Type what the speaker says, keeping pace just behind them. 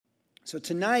So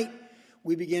tonight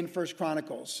we begin First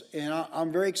Chronicles, and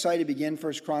I'm very excited to begin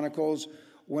First Chronicles.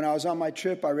 When I was on my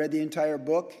trip, I read the entire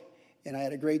book, and I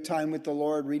had a great time with the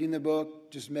Lord reading the book,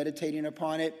 just meditating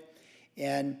upon it.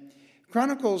 And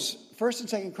Chronicles, First and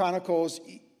Second Chronicles,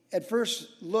 at first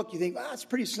look, you think, it's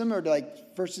pretty similar to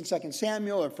like First and Second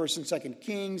Samuel or First and Second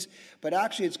Kings, but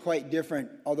actually it's quite different,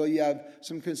 although you have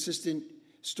some consistent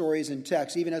stories and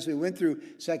texts. Even as we went through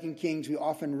Second Kings, we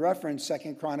often reference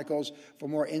Second Chronicles for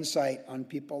more insight on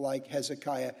people like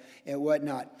Hezekiah and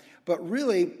whatnot. But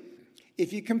really,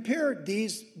 if you compare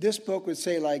this book with,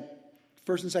 say, like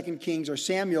First and Second Kings or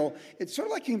Samuel, it's sort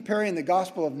of like comparing the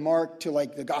Gospel of Mark to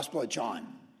like the Gospel of John.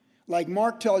 Like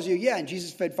Mark tells you, and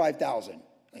Jesus fed 5,000.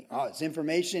 Like, it's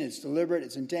information, it's deliberate,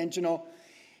 it's intentional.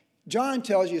 John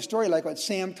tells you a story like what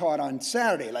Sam taught on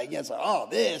Saturday. Like, it's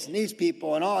like, this and these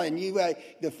people and all, and you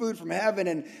the food from heaven.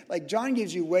 And like John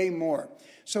gives you way more.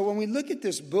 So when we look at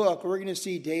this book, we're going to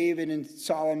see David and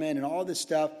Solomon and all this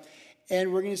stuff.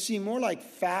 And we're going to see more like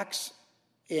facts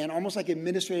and almost like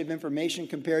administrative information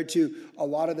compared to a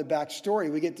lot of the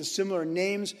backstory. We get the similar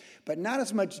names, but not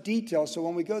as much detail. So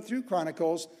when we go through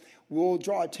Chronicles, we'll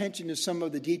draw attention to some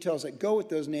of the details that go with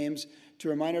those names to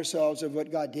remind ourselves of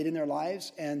what God did in their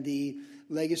lives and the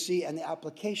legacy and the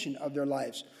application of their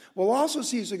lives. We'll also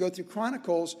see as we go through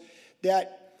Chronicles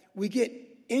that we get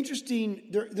interesting,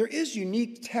 there is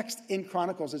unique text in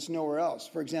Chronicles that's nowhere else.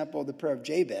 For example, the prayer of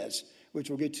Jabez,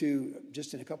 which we'll get to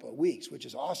just in a couple of weeks, which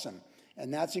is awesome.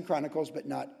 And that's in Chronicles, but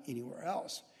not anywhere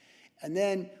else. And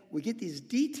then we get these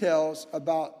details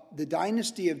about the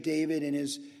dynasty of David and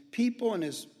his people and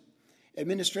his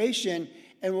administration,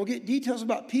 and we'll get details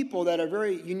about people that are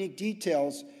very unique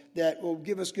details that will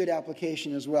give us good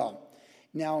application as well.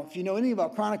 Now, if you know anything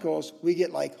about Chronicles, we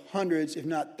get like hundreds, if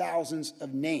not thousands,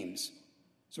 of names.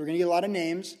 So we're going to get a lot of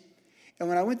names. And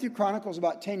when I went through Chronicles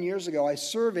about 10 years ago, I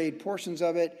surveyed portions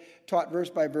of it, taught verse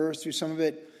by verse through some of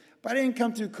it. But I didn't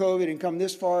come through COVID and come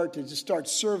this far to just start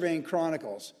surveying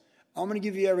Chronicles. I'm going to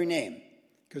give you every name,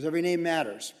 because every name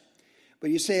matters. But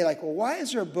you say, like, well, why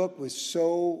is there a book with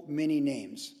so many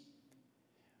names?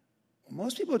 Well,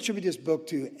 most people attribute this book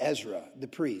to Ezra, the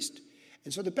priest.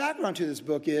 And so the background to this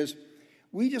book is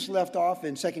we just left off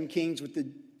in 2 Kings with the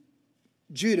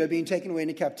Judah being taken away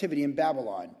into captivity in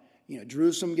Babylon.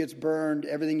 Jerusalem gets burned,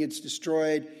 everything gets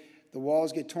destroyed, the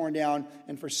walls get torn down.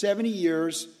 And for 70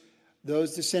 years,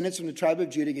 those descendants from the tribe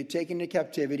of Judah get taken into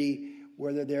captivity,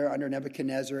 whether they're under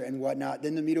Nebuchadnezzar and whatnot,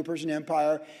 then the Medo-Persian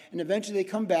Empire, and eventually they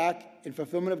come back in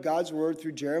fulfillment of God's word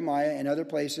through Jeremiah and other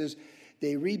places.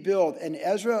 They rebuild, and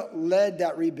Ezra led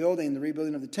that rebuilding, the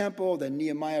rebuilding of the temple, then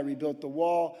Nehemiah rebuilt the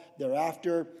wall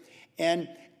thereafter. And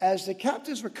as the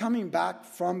captives were coming back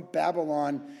from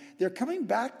Babylon, they're coming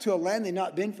back to a land they've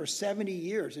not been for 70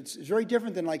 years. It's very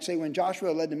different than, like, say, when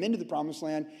Joshua led them into the promised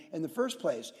land in the first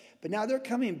place. But now they're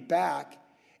coming back,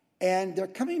 and they're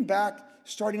coming back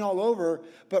starting all over,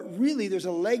 but really there's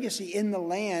a legacy in the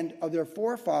land of their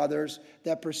forefathers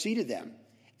that preceded them.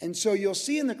 And so you'll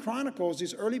see in the Chronicles,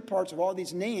 these early parts of all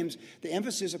these names, the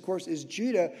emphasis, of course, is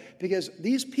Judah, because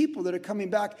these people that are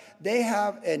coming back, they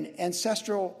have an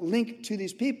ancestral link to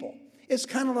these people. It's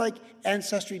kind of like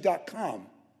Ancestry.com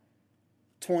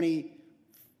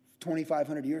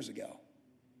 2,500 years ago.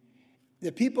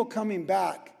 The people coming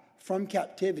back from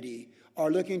captivity are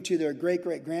looking to their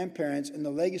great-great-grandparents and the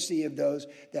legacy of those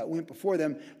that went before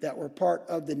them that were part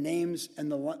of the names and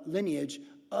the lineage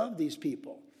of these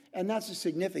people. And that's the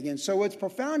significance. So what's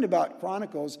profound about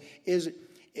Chronicles is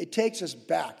it takes us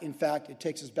back. In fact, it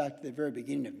takes us back to the very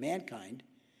beginning of mankind.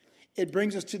 It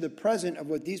brings us to the present of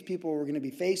what these people were going to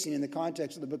be facing in the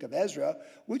context of the book of Ezra,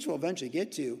 which we'll eventually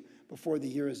get to before the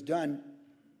year is done.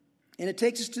 And it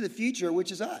takes us to the future,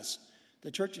 which is us,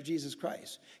 the Church of Jesus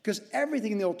Christ. Because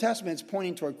everything in the Old Testament is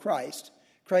pointing toward Christ.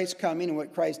 Christ coming and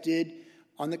what Christ did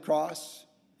on the cross,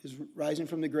 his rising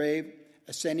from the grave,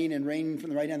 ascending and reigning from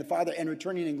the right hand of the Father, and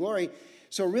returning in glory.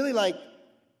 So really, like,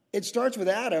 it starts with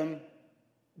Adam.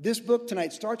 This book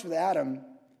tonight starts with Adam.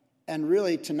 And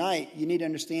really, tonight, you need to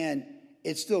understand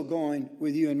it's still going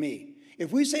with you and me.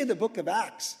 If we say the book of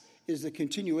Acts is the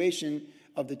continuation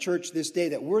of the church this day,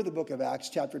 that we're the book of Acts,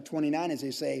 chapter 29, as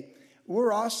they say,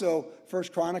 we're also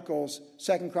First Chronicles,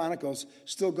 Second Chronicles,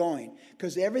 still going.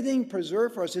 Because everything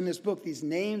preserved for us in this book, these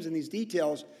names and these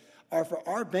details, are for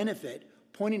our benefit,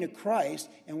 pointing to Christ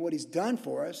and what he's done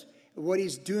for us, what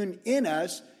he's doing in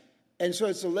us. And so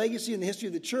it's a legacy in the history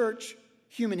of the church,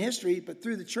 human history, but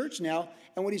through the church now,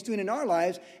 and what he's doing in our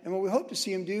lives, and what we hope to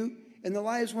see him do in the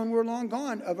lives when we're long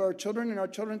gone of our children and our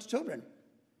children's children.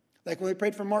 Like when we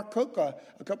prayed for Mark Koka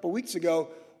a couple of weeks ago,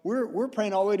 we're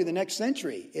praying all the way to the next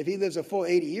century. If he lives a full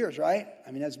 80 years, right?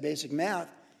 I mean, that's basic math.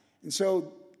 And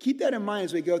so keep that in mind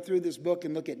as we go through this book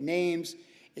and look at names.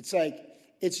 It's like,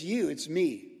 it's you, it's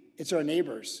me, it's our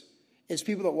neighbors. It's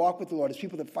people that walk with the Lord. It's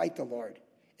people that fight the Lord.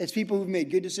 It's people who've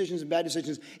made good decisions and bad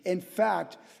decisions. In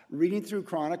fact, reading through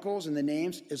Chronicles and the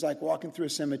names is like walking through a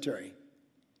cemetery.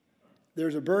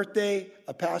 There's a birthday,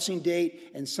 a passing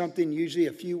date, and something, usually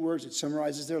a few words that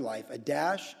summarizes their life. A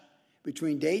dash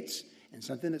between dates and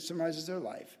something that summarizes their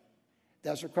life.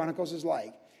 That's what Chronicles is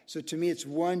like. So to me, it's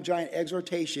one giant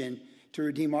exhortation to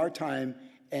redeem our time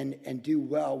and do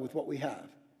well with what we have.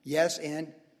 Yes, and?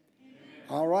 Amen.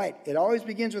 All right. It always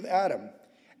begins with Adam.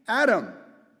 Adam,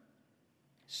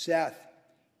 Seth,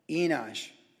 Enosh,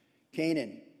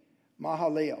 Canaan,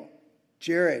 Mahalalel,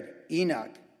 Jared,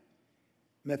 Enoch,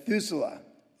 Methuselah,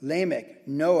 Lamech,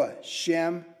 Noah,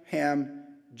 Shem, Ham,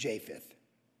 Japheth.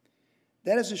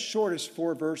 That is the shortest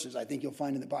 4 verses I think you'll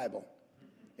find in the Bible.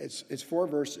 It's 4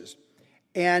 verses.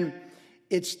 And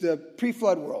it's the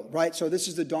pre-flood world, right? So this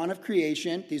is the dawn of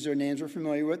creation. These are names we're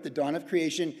familiar with, the dawn of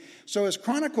creation. So as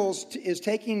Chronicles is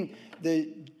taking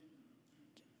the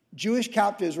Jewish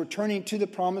captives returning to the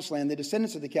promised land, the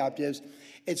descendants of the captives,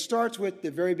 it starts with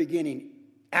the very beginning,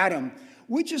 Adam,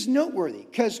 which is noteworthy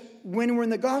because when we're in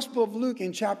the Gospel of Luke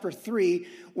in chapter 3,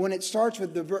 when it starts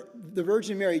with the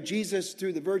Virgin Mary, Jesus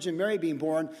through the Virgin Mary being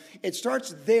born, it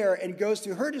starts there and goes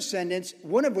through her descendants,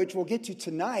 one of which we'll get to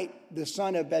tonight, the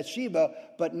son of Bathsheba,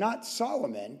 but not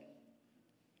Solomon.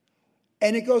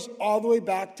 And it goes all the way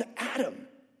back to Adam.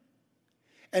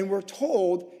 And we're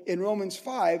told in Romans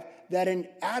 5 that in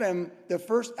Adam, the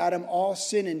first Adam, all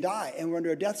sin and die, and we're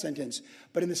under a death sentence.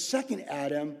 But in the second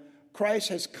Adam, Christ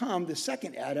has come, the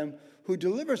second Adam, who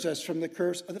delivers us from the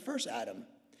curse of the first Adam.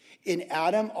 In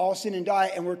Adam, all sin and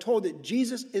die, and we're told that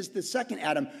Jesus is the second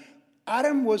Adam.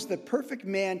 Adam was the perfect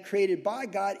man created by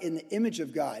God in the image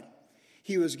of God.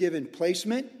 He was given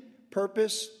placement,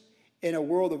 purpose, in a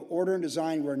world of order and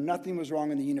design where nothing was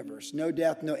wrong in the universe. No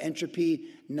death, no entropy,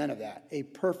 none of that. A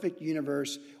perfect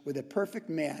universe with a perfect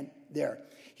man there.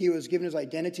 He was given his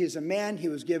identity as a man. He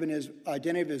was given his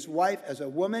identity of his wife as a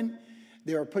woman.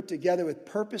 They were put together with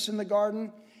purpose in the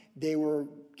garden. They were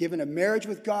given a marriage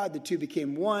with God. The two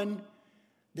became one.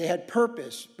 They had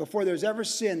purpose. Before there was ever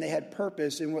sin, they had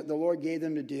purpose in what the Lord gave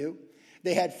them to do.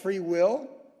 They had free will.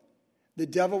 The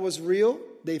devil was real.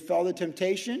 They fell to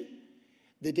temptation.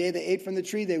 The day they ate from the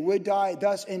tree, they would die.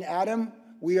 Thus, in Adam,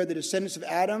 we are the descendants of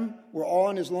Adam. We're all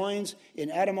in his loins.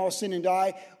 In Adam, all sin and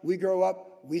die. We grow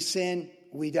up, we sin,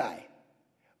 we die.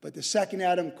 But the second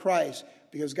Adam, Christ,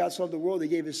 because God so loved the world, he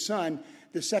gave his son.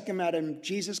 The second Adam,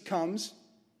 Jesus, comes.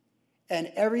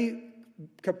 And every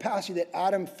capacity that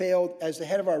Adam failed as the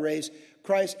head of our race,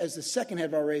 Christ, as the second head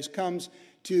of our race, comes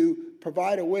to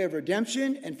provide a way of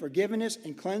redemption and forgiveness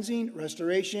and cleansing,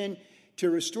 restoration, to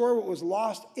restore what was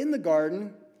lost in the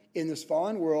garden, in this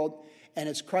fallen world. And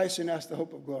it's Christ in us, the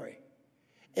hope of glory.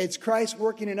 It's Christ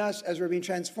working in us as we're being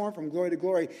transformed from glory to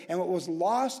glory. And what was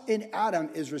lost in Adam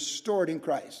is restored in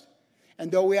Christ.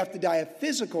 And though we have to die a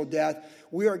physical death,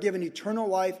 we are given eternal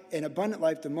life and abundant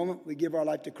life the moment we give our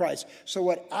life to Christ. So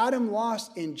what Adam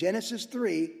lost in Genesis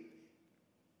 3,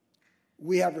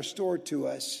 we have restored to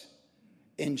us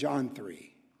in John 3.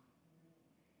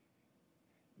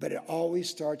 But it always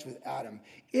starts with Adam.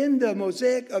 In the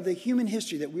mosaic of the human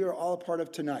history that we are all a part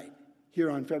of tonight, here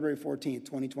on February 14th,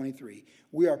 2023,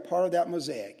 we are part of that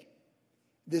mosaic.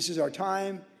 This is our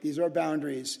time. These are our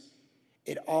boundaries.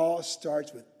 It all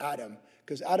starts with Adam.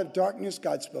 Because out of darkness,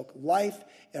 God spoke life.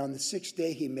 And on the 6th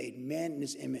day, he made man in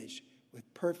his image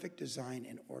with perfect design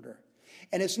and order.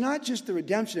 And it's not just the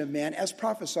redemption of man, as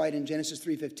prophesied in Genesis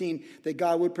 3:15, that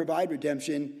God would provide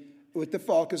redemption with the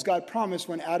fall. Because God promised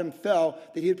when Adam fell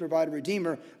that he would provide a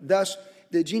redeemer. Thus,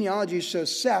 the genealogy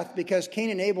shows Seth, because Cain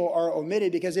and Abel are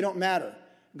omitted because they don't matter.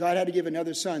 God had to give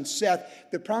another son, Seth.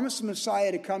 The promised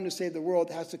Messiah to come to save the world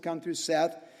has to come through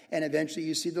Seth. And eventually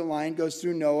you see the line goes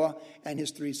through Noah and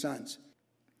his 3 sons.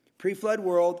 Pre-flood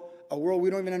world, a world we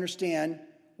don't even understand,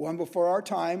 one before our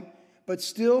time. But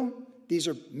still, these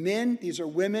are men, these are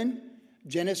women.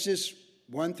 Genesis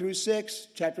 1 through 6,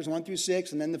 chapters 1 through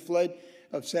 6, and then the flood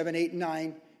of 7, 8, and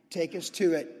 9 take us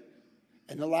to it.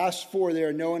 And the last 4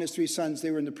 there, Noah and his 3 sons,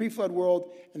 they were in the pre-flood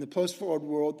world and the post-flood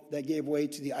world that gave way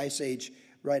to the ice age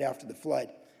right after the flood.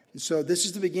 And so this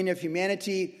is the beginning of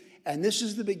humanity, and this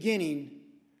is the beginning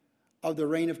of the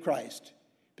reign of Christ.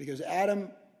 Because Adam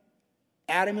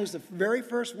is the very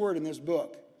first word in this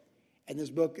book. And this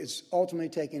book is ultimately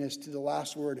taking us to the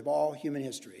last word of all human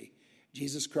history.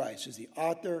 Jesus Christ is the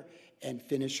author and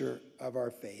finisher of our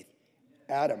faith.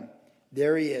 Adam,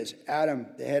 there he is. Adam,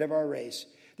 the head of our race.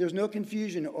 There's no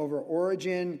confusion over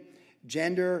origin,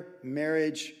 gender,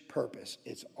 marriage, purpose.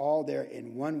 It's all there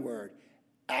in one word,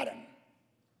 Adam,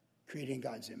 created in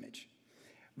God's image.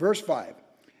 Verse 5,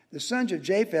 the sons of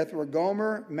Japheth were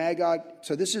Gomer, Magog.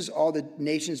 So this is all the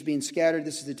nations being scattered.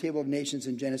 This is the table of nations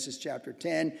in Genesis chapter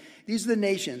 10. These are the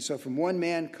nations. So from one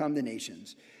man come the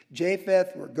nations.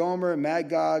 Japheth were Gomer,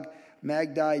 Magog,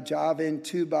 Magdi, Javan,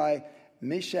 Tubai,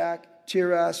 Meshach,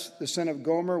 Tiras. The son of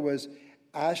Gomer was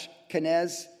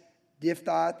Ashkenaz,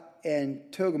 Diphthah, and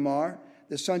Togarmah.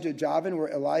 The sons of Javan were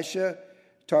Elisha,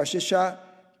 Tarshish,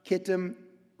 Kittim,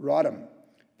 Rodam.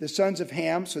 The sons of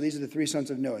Ham, so these are the three sons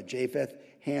of Noah, Japheth,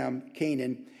 Ham,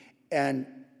 Canaan. And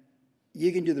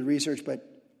you can do the research, but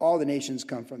all the nations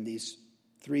come from these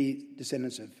three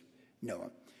descendants of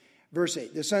Noah. Verse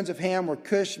 8, the sons of Ham were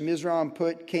Cush, Mizraim,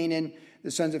 Put, Canaan.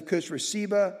 The sons of Cush were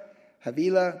Seba,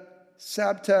 Havilah,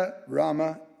 Sabta,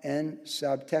 Rama, and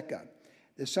Sabteka.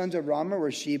 The sons of Rama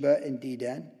were Sheba and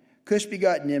Dedan. Cush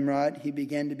begot Nimrod. He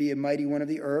began to be a mighty one of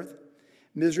the earth.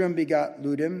 Mizraim begot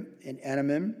Ludim and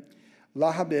Anamim,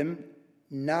 Lahabim,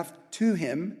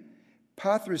 Naphtuhim,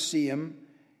 Pathrusim,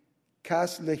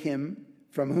 Caslehim,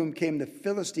 from whom came the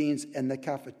Philistines and the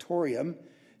Caphatorium.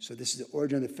 So this is the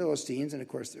origin of the Philistines, and of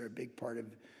course they're a big part of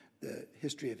the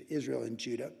history of Israel and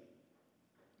Judah.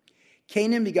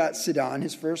 Canaan begot Sidon,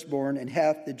 his firstborn, and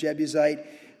Heth, the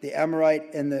Jebusite, the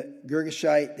Amorite, and the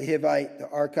Girgashite, the Hivite, the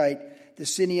Archite, the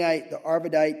Sineite, the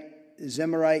Arvadite, the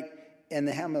Zemarite, and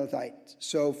the Hamalathite.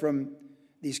 So from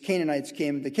these Canaanites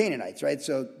came the Canaanites, right?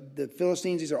 So the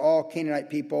Philistines, these are all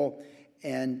Canaanite people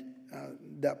and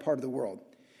that part of the world.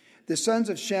 The sons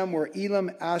of Shem were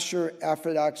Elam, Asher,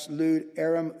 Aphrodite, Lud,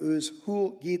 Aram, Uz,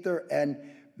 Hul, Gether, and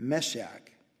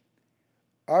Meshach.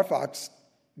 Arphax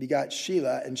begot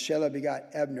Shelah, and Shelah begot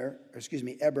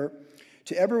Eber.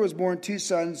 To Eber was born two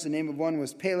sons. The name of one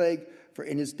was Peleg, for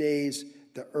in his days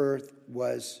the earth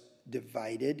was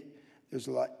divided.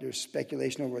 There's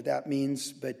speculation over what that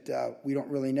means, but we don't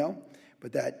really know.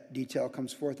 But that detail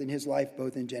comes forth in his life,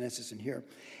 both in Genesis and here.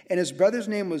 And his brother's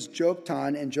name was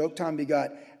Joktan, and Joktan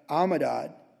begot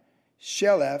Amadad,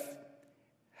 Sheleph,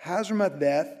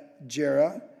 Hazramathbeth,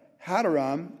 Jerah,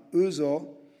 Hadaram,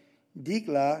 Uzal,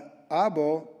 Diklah,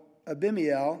 Abel,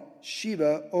 Abimiel,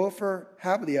 Sheba, Ophir,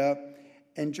 Havliah,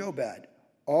 and Jobad.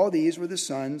 All these were the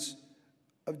sons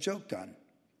of Joktan.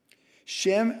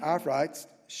 Shem, Aphrax,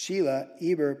 Shelah,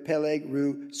 Eber, Peleg,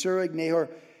 Ru, Serug, Nahor,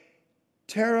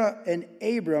 Terah, and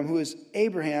Abram, who is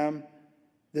Abraham.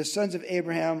 The sons of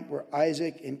Abraham were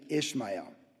Isaac and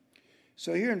Ishmael.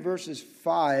 So here in verses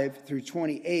 5 through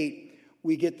 28,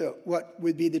 we get what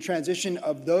would be the transition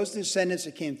of those descendants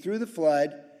that came through the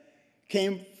flood,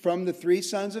 came from the three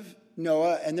sons of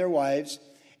Noah and their wives,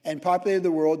 and populated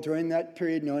the world during that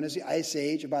period known as the Ice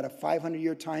Age, about a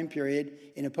 500-year time period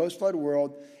in a post-flood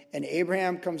world. And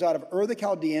Abraham comes out of Ur the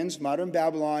Chaldeans, modern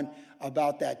Babylon,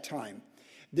 about that time.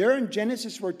 There in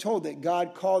Genesis, we're told that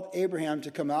God called Abraham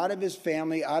to come out of his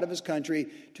family, out of his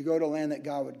country, to go to a land that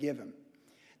God would give him.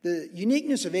 The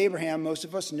uniqueness of Abraham, most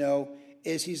of us know,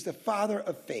 is he's the father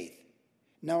of faith.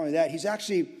 Not only that,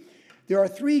 there are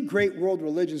three great world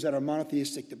religions that are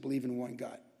monotheistic that believe in one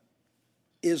God: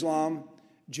 Islam,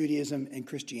 Judaism, and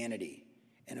Christianity.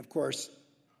 And of course,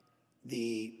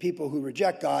 the people who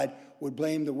reject God would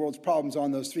blame the world's problems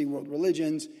on those three world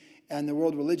religions, and the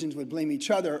world religions would blame each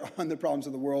other on the problems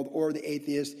of the world, or the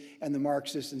atheists and the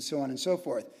Marxists and so on and so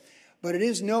forth. But it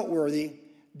is noteworthy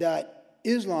that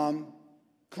Islam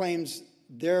claims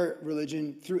their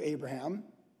religion through Abraham,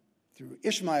 through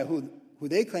Ishmael, who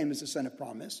they claim is the son of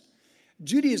promise.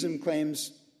 Judaism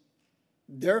claims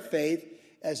their faith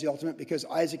as the ultimate because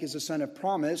Isaac is the son of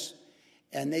promise,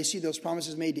 and they see those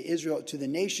promises made to Israel, to the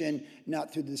nation,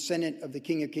 not through the descendant of the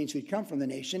King of Kings who had come from the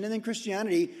nation. And then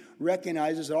Christianity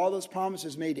recognizes that all those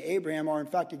promises made to Abraham are in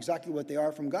fact exactly what they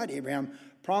are from God to Abraham,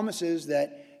 promises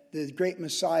that the great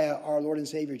Messiah, our Lord and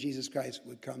Savior, Jesus Christ,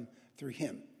 would come through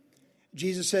him.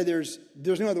 Jesus said there's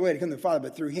no other way to come to the Father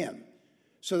but through him.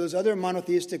 So those other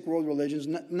monotheistic world religions,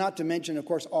 not to mention, of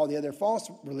course, all the other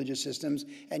false religious systems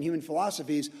and human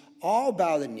philosophies, all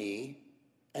bow the knee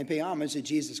and pay homage to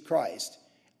Jesus Christ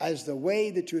as the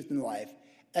way, the truth, and the life.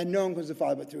 And no one comes to the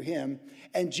Father but through him.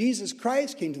 And Jesus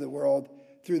Christ came to the world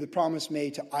through the promise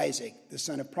made to Isaac, the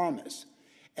son of promise.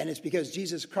 And it's because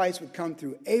Jesus Christ would come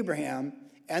through Abraham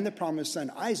and the promised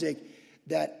son Isaac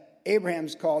that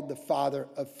Abraham's called the father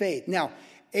of faith. Now,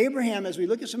 Abraham, as we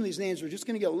look at some of these names, we're just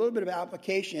going to get a little bit of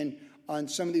application on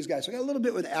some of these guys. So we got a little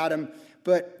bit with Adam,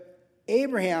 but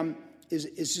Abraham is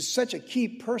just such a key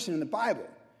person in the Bible.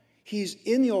 He's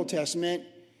in the Old Testament.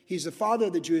 He's the father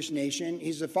of the Jewish nation.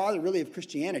 He's the father, really, of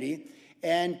Christianity.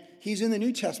 And he's in the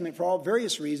New Testament for all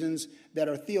various reasons that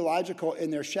are theological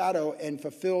in their shadow and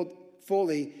fulfilled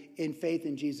fully in faith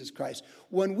in Jesus Christ.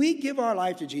 When we give our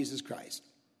life to Jesus Christ,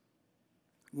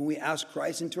 when we ask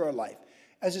Christ into our life,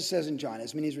 as it says in John,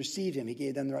 as many as received him, he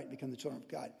gave them the right to become the children of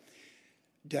God.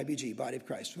 WG, body of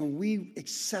Christ. When we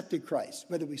accepted Christ,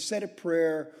 whether we said a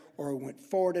prayer or went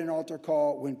forward in an altar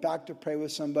call, went back to pray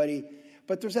with somebody,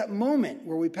 but there's that moment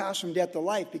where we pass from death to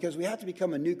life because we have to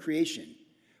become a new creation.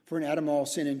 For in Adam all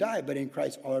sin and die, but in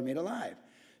Christ all are made alive.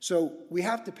 So we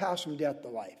have to pass from death to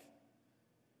life.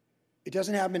 It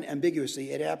doesn't happen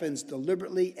ambiguously. It happens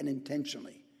deliberately and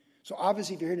intentionally. So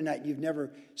obviously, if you're here tonight and you've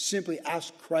never simply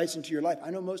asked Christ into your life,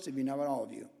 I know most of you, not all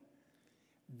of you.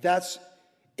 That's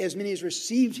as many as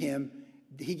received him,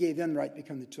 he gave them the right to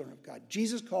become the children of God.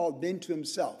 Jesus called men to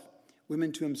himself,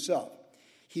 women to himself.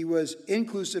 He was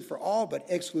inclusive for all, but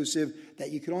exclusive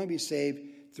that you could only be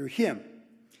saved through him.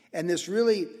 And this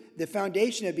really, the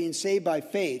foundation of being saved by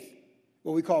faith,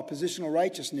 what we call positional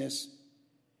righteousness,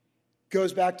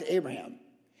 goes back to Abraham.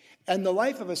 And the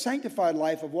life of a sanctified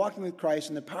life of walking with Christ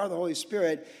and the power of the Holy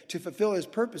Spirit to fulfill his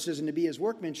purposes and to be his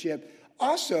workmanship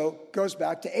also goes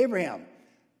back to Abraham.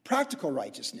 Practical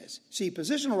righteousness. See,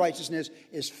 positional righteousness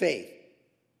is faith.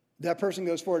 That person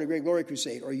goes forward to a great glory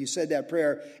crusade, or you said that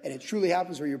prayer, and it truly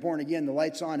happens where you're born again, the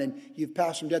light's on, and you've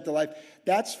passed from death to life.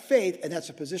 That's faith, and that's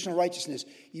a positional righteousness.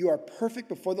 You are perfect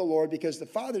before the Lord because the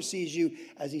Father sees you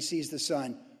as he sees the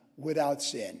Son, without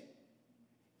sin.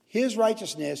 His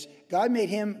righteousness, God made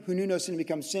him who knew no sin to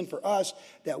become sin for us,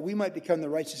 that we might become the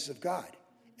righteousness of God.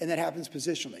 And that happens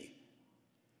positionally.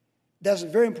 That's a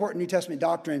very important New Testament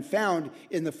doctrine found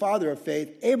in the father of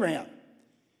faith, Abraham.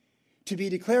 To be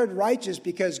declared righteous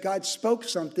because God spoke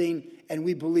something and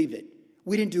we believe it.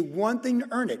 We didn't do one thing to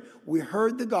earn it. We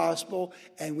heard the gospel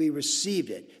and we received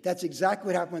it. That's exactly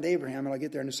what happened with Abraham, and I'll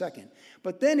get there in a second.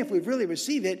 But then if we've really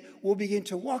received it, we'll begin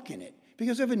to walk in it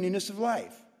because of a newness of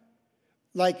life.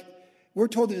 Like we're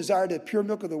told to desire the pure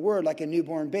milk of the word like a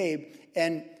newborn babe.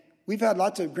 And we've had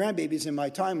lots of grandbabies in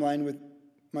my timeline with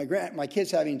my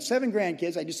kids having 7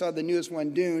 grandkids. I just saw the newest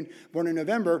one, Dune, born in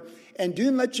November. And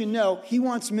Dune lets you know he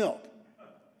wants milk.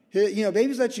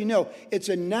 Babies let you know it's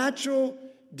a natural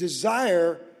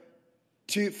desire,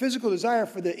 physical desire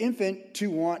for the infant to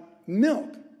want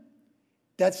milk.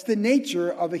 That's the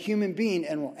nature of a human being,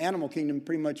 and animal kingdom,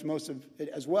 pretty much most of it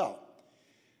as well.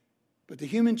 But the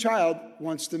human child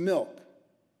wants the milk.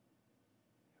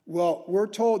 Well, we're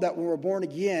told that when we're born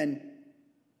again,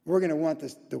 we're going to want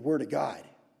the Word of God,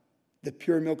 the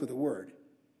pure milk of the Word.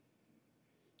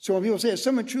 So when people say, is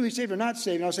someone truly saved or not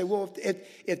saved? And I'll say, well,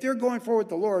 if they're going forward with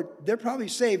the Lord, they're probably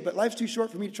saved, but life's too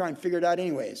short for me to try and figure it out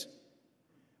anyways.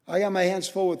 I got my hands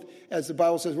full with, as the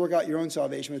Bible says, work out your own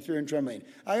salvation with fear and trembling.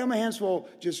 I got my hands full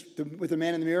just with the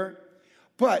man in the mirror.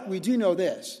 But we do know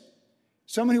this.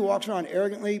 Someone who walks around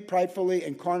arrogantly, pridefully,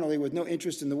 and carnally with no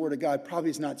interest in the Word of God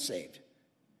probably is not saved.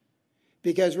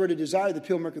 Because we're to desire the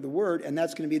pure milk of the Word, and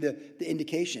that's going to be the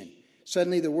indication.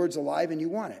 Suddenly the Word's alive and you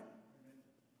want it.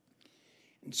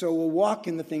 And so we'll walk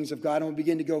in the things of God and we'll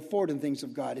begin to go forward in things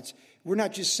of God. We're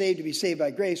not just saved to be saved by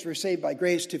grace. We're saved by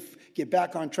grace to get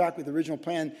back on track with the original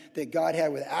plan that God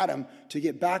had with Adam, to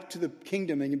get back to the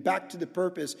kingdom and back to the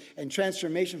purpose and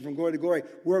transformation from glory to glory.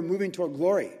 We're moving toward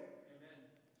glory. Amen.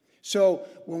 So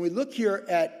when we look here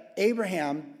at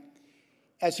Abraham,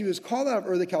 as he was called out of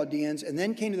Ur of the Chaldeans and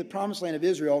then came to the promised land of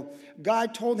Israel,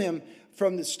 God told him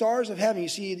from the stars of heaven, you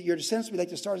see, your descendants will be like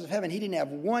the stars of heaven. He didn't have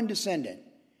one descendant.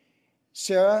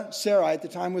 Sarai at the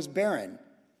time was barren.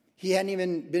 He hadn't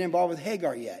even been involved with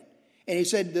Hagar yet. And he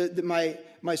said,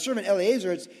 my servant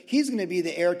Eliezer, he's going to be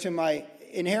the heir to my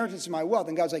inheritance and my wealth.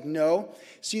 And God's like, no.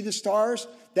 See the stars?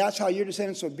 That's how your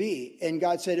descendants will be. And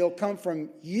God said, it'll come from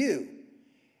you.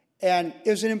 And it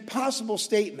was an impossible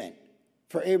statement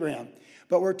for Abraham.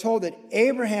 But we're told that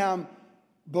Abraham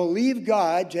believed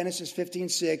God, Genesis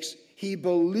 15:6. He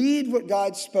believed what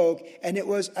God spoke, and it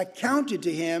was accounted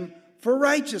to him for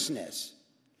righteousness.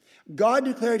 God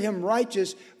declared him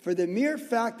righteous for the mere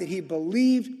fact that he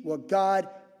believed what God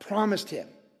promised him.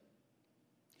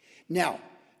 Now,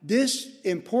 this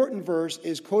important verse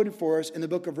is quoted for us in the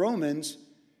book of Romans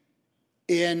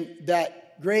in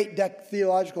that great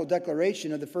theological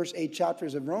declaration of the first 8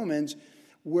 chapters of Romans,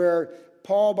 where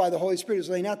Paul, by the Holy Spirit, is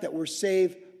laying out that we're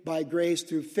saved by grace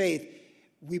through faith.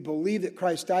 We believe that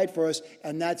Christ died for us,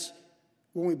 and that's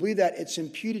when we believe that, it's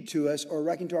imputed to us or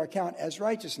reckoned to our account as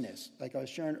righteousness, like I was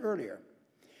sharing earlier.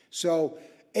 So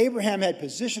Abraham had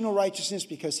positional righteousness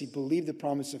because he believed the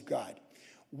promise of God.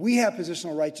 We have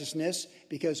positional righteousness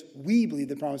because we believe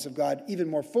the promise of God even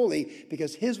more fully,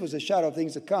 because his was a shadow of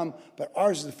things to come, but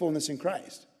ours is the fullness in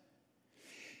Christ.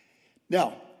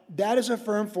 Now, that is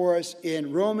affirmed for us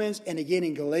in Romans and again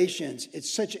in Galatians.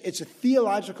 It's a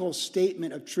theological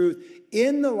statement of truth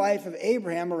in the life of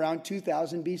Abraham around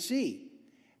 2000 BC.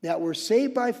 That we're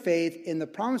saved by faith in the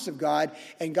promise of God,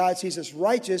 and God sees us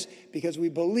righteous because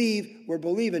we're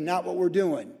believing, not what we're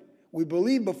doing. We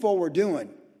believe before we're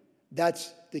doing.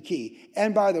 That's the key.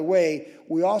 And by the way,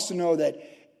 we also know that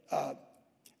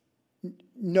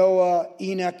Noah,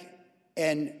 Enoch,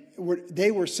 and they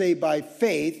were saved by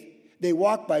faith. They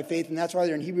walked by faith, and that's why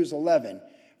they're in Hebrews 11.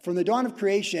 From the dawn of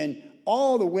creation,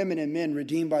 all the women and men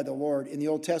redeemed by the Lord in the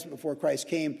Old Testament before Christ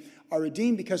came are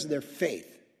redeemed because of their faith.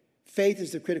 Faith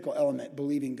is the critical element,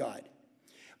 believing God.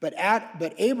 But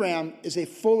Abraham is a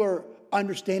fuller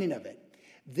understanding of it.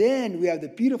 Then we have the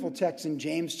beautiful text in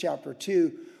James chapter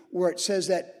 2 where it says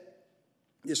that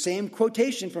the same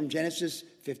quotation from Genesis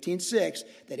 15:6,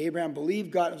 that Abraham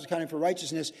believed God was accounting for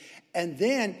righteousness. And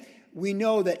then we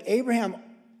know that Abraham,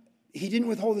 he didn't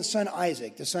withhold his son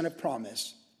Isaac, the son of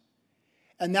promise.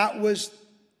 And that was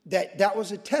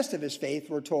a test of his faith,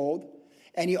 we're told.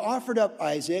 And he offered up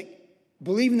Isaac,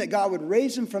 believing that God would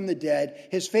raise him from the dead.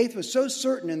 His faith was so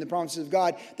certain in the promises of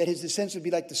God that his descendants would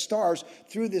be like the stars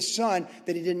through this son,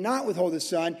 that he did not withhold his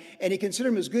son. And he considered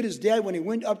him as good as dead when he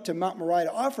went up to Mount Moriah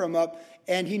to offer him up.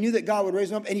 And he knew that God would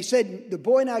raise him up. And he said, the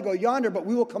boy and I go yonder, but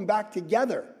we will come back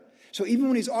together. So even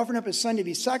when he's offering up his son to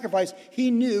be sacrificed,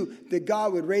 he knew that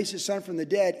God would raise his son from the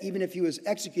dead, even if he was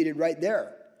executed right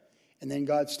there. And then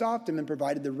God stopped him and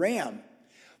provided the ram.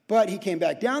 But he came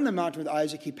back down the mountain with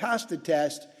Isaac. He passed the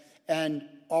test. And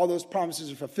all those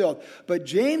promises are fulfilled. But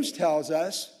James tells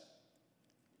us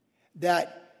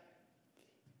that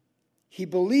he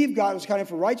believed God was counting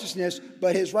for righteousness,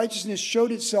 but his righteousness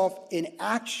showed itself in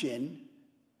action,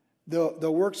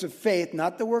 the works of faith,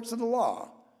 not the works of the law,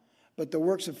 but the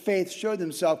works of faith showed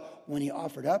themselves when he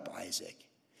offered up Isaac.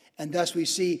 And thus we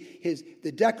see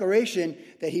the declaration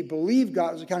that he believed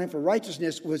God was accounting for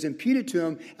righteousness was imputed to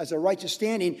him as a righteous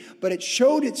standing, but it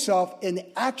showed itself in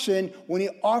action when he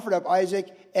offered up Isaac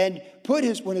and when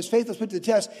his faith was put to the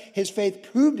test, his faith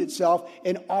proved itself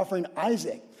in offering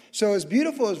Isaac. So as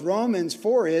beautiful as Romans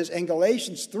 4 is and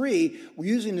Galatians 3,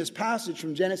 using this passage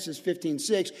from Genesis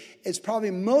 15:6, it's probably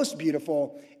most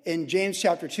beautiful in James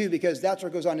chapter 2 because that's where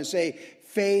it goes on to say,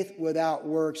 faith without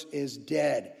works is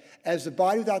dead. As the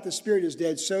body without the spirit is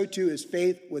dead, so too is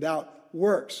faith without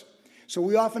works. So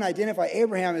we often identify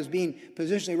Abraham as being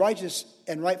positionally righteous,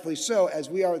 and rightfully so, as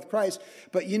we are with Christ.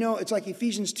 But it's like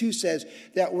Ephesians 2 says,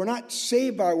 that we're not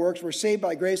saved by works, we're saved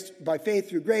by grace, by faith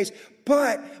through grace,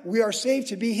 but we are saved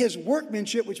to be his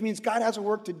workmanship, which means God has a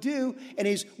work to do, and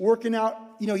he's working out,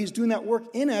 he's doing that work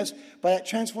in us by that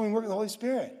transforming work of the Holy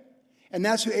Spirit. And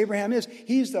that's who Abraham is.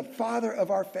 He's the father of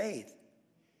our faith.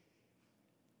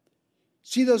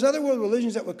 See, those other world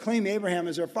religions that would claim Abraham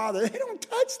as their father, they don't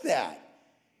touch that.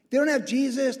 They don't have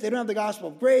Jesus. They don't have the gospel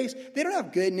of grace. They don't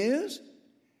have good news.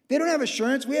 They don't have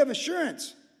assurance. We have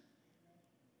assurance.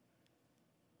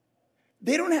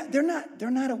 They're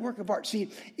not a work of art.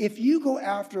 See, if you go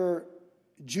after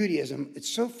Judaism,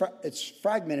 it's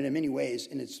fragmented in many ways,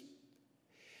 and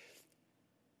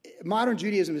modern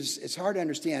Judaism it's hard to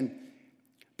understand,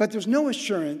 but there's no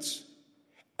assurance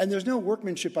and there's no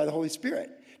workmanship by the Holy Spirit.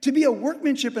 To be a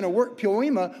workmanship and a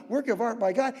poema, work of art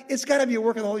by God, it's got to be a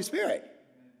work of the Holy Spirit.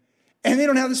 And they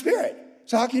don't have the Spirit.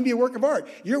 So how can it be a work of art?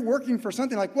 You're working for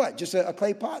something like what? Just a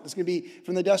clay pot that's going to be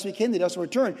from the dust we came, the dust will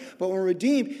return. But when we're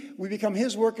redeemed, we become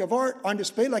his work of art on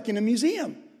display like in a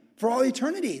museum for all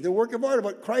eternity. The work of art of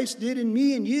what Christ did in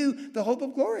me and you, the hope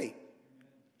of glory.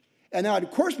 And that would,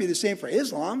 of course, be the same for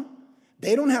Islam.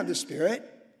 They don't have the Spirit.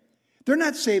 They're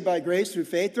not saved by grace through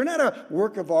faith. They're not a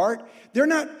work of art. They're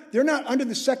not under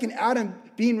the second Adam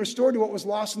being restored to what was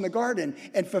lost in the garden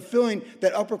and fulfilling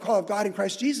that upper call of God in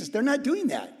Christ Jesus. They're not doing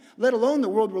that, let alone the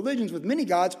world religions with many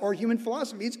gods or human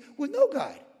philosophies with no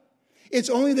God. It's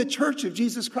only the church of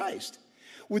Jesus Christ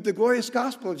with the glorious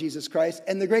gospel of Jesus Christ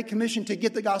and the great commission to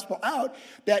get the gospel out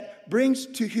that brings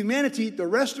to humanity the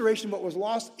restoration of what was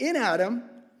lost in Adam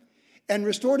and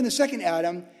restored in the second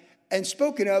Adam and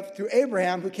spoken of through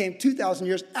Abraham, who came 2,000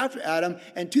 years after Adam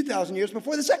and 2,000 years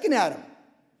before the second Adam.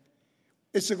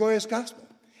 It's the glorious gospel.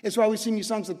 It's why we sing these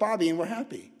songs with Bobby and we're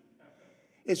happy.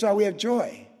 It's why we have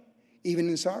joy, even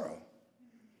in sorrow,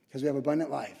 because we have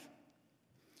abundant life.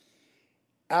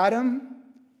 Adam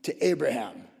to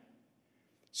Abraham.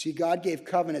 See, God gave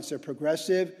covenants. They're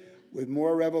progressive with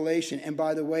more revelation. And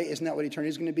by the way, isn't that what eternity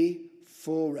is going to be?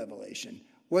 Full revelation.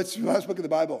 What's the last book of the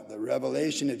Bible? The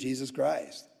revelation of Jesus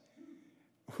Christ.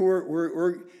 And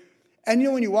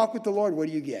when you walk with the Lord, what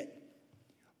do you get?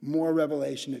 More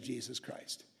revelation of Jesus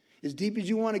Christ. As deep as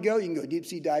you want to go, you can go deep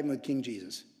sea diving with King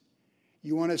Jesus.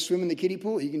 You want to swim in the kiddie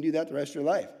pool? You can do that the rest of your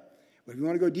life. But if you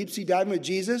want to go deep sea diving with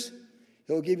Jesus,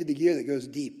 he'll give you the gear that goes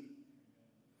deep.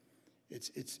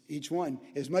 It's each one.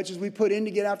 As much as we put in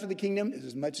to get after the kingdom is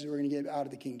as much as we're going to get out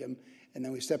of the kingdom. And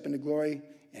then we step into glory,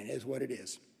 and it is what it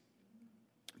is.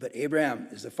 But Abraham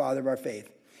is the father of our faith.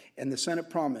 And the son of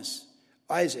promise,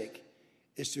 Isaac,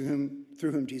 is through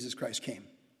whom Jesus Christ came.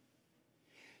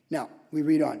 Now, we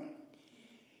read on.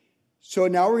 So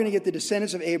now we're going to get the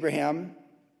descendants of Abraham.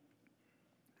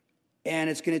 And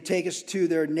it's going to take us to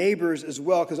their neighbors as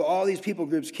well, because all these people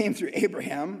groups came through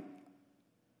Abraham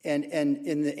and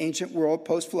in the ancient world,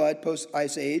 post-flood,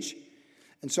 post-ice age.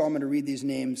 And so I'm going to read these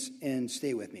names and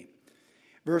stay with me.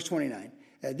 Verse 29.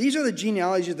 These are the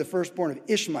genealogies of the firstborn of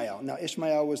Ishmael. Now,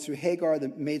 Ishmael was through Hagar, the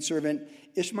maidservant.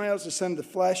 Ishmael is the son of the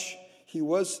flesh. He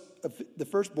was the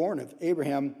firstborn of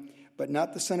Abraham, but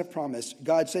not the son of promise.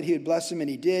 God said he would bless him, and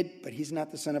he did, but he's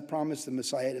not the son of promise. The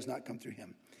Messiah does not come through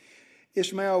him.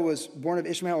 Born of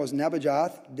Ishmael was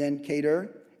Nabajoth, then Kedar,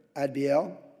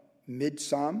 Adbeel,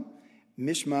 Mibsam,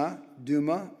 Mishma,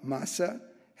 Duma, Massa,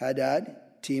 Hadad,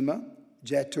 Tema,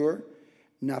 Jetur,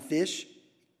 Naphish,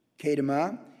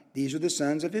 Kedemah. These are the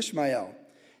sons of Ishmael.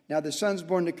 Now the sons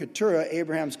born to Keturah,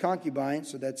 Abraham's concubine,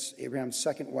 so that's Abraham's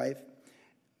second wife.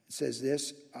 It says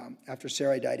this, after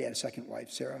Sarai died, he had a second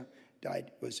wife. Sarah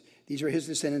died. These are his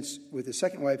descendants with his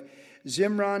second wife.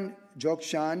 Zimran,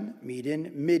 Jokshan,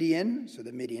 Midian, so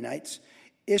the Midianites,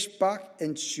 Ishbak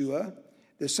and Shua.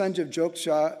 The sons of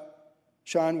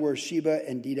Jokshan were Sheba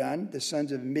and Dedan. The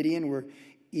sons of Midian were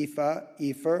Ephah,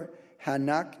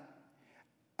 Hanak,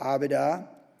 Abidah,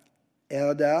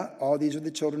 Eldah. All these are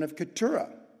the children of Keturah.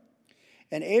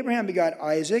 And Abraham begot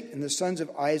Isaac, and the sons of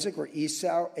Isaac were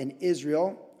Esau and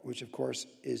Israel, which of course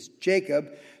is Jacob.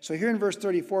 So here in verse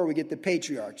 34 we get the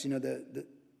patriarchs, the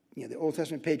Old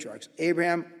Testament patriarchs.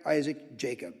 Abraham, Isaac,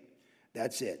 Jacob.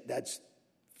 That's it. That's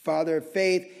father of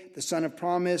faith, the son of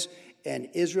promise, and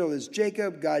Israel is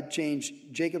Jacob. God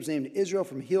changed Jacob's name to Israel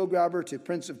from heel grabber to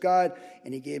prince of God,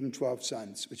 and he gave him 12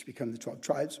 sons, which become the 12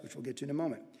 tribes, which we'll get to in a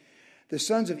moment. The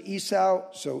sons of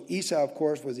Esau, so Esau, of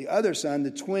course, was the other son,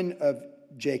 the twin of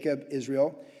Jacob,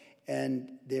 Israel,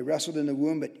 and they wrestled in the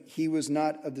womb, but he was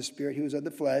not of the spirit, he was of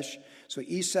the flesh. So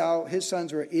Esau, his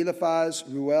sons were Eliphaz,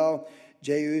 Ruel,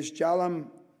 Jeush, Jalam,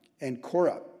 and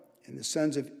Korah. And the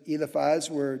sons of Eliphaz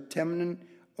were Temnan,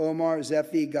 Omar,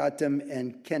 Zephi, Gatam,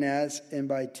 and Kenaz, and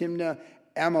by Timnah,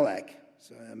 Amalek.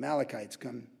 So Amalekites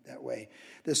come that way.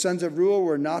 The sons of Ruel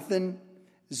were Nathan,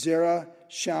 Zerah,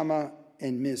 Shammah,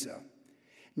 and Mizah.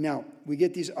 Now, we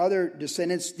get these other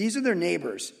descendants. These are their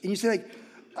neighbors. And you say,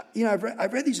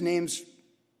 I've read these names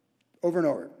over and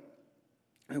over.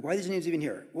 Like, why are these names even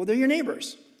here? Well, they're your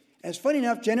neighbors. And it's funny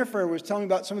enough, Jennifer was telling me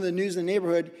about some of the news in the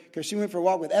neighborhood because she went for a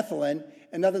walk with Ethelyn,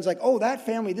 and nothing's like, oh, that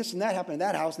family, this and that happened in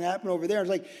that house, and that happened over there. It's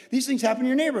like, these things happen in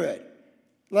your neighborhood.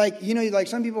 Like,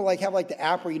 some people have the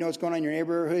app where you know what's going on in your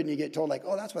neighborhood, and you get told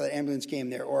oh, that's why the ambulance came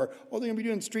there. Or, they're going to be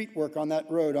doing street work on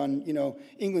that road on,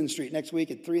 England Street next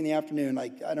week at 3 p.m. I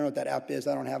don't know what that app is.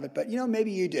 I don't have it. But,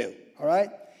 maybe you do. All right?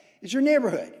 It's your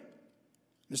neighborhood.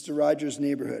 Mr. Rogers'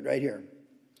 neighborhood right here.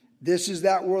 This is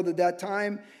that world at that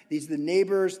time. These are the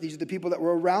neighbors. These are the people that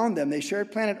were around them. They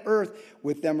shared planet Earth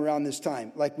with them around this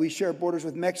time. Like we share borders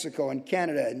with Mexico and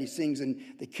Canada and these things and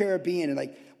the Caribbean.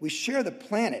 And we share the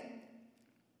planet.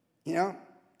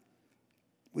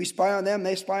 We spy on them.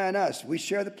 They spy on us. We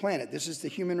share the planet. This is the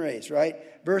human race, right?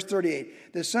 Verse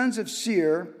 38. The sons of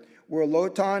Seir were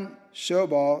Lotan,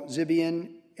 Shobal,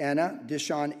 Zibeon, Anna,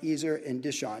 Dishon, Ezer, and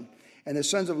Dishon. And the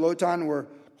sons of Lotan were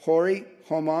Hori,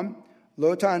 Homam.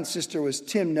 Lotan's sister was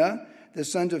Timnah. The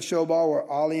sons of Shobal were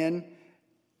Alian,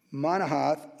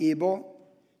 Manahath, Ebal,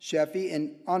 Shephi,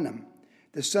 and Onam.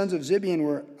 The sons of Zibeon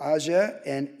were Ajah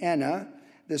and Anna.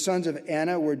 The sons of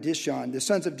Anna were Dishon. The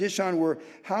sons of Dishon were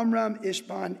Hamram,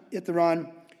 Ishban,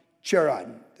 Ithran,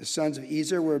 Cheran. The sons of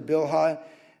Ezer were Bilhah,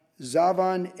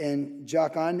 Zavan, and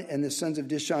Jachan. And the sons of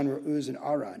Dishon were Uz and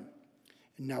Aran.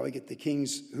 And now we get the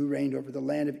kings who reigned over the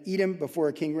land of Edom before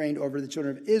a king reigned over the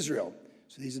children of Israel.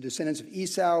 So these are descendants of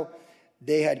Esau.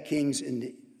 They had kings,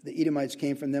 and the Edomites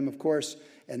came from them, of course,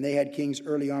 and they had kings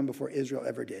early on before Israel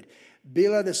ever did.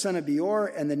 Bela, the son of Beor,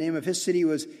 and the name of his city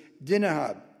was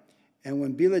Dinahab. And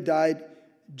when Bela died,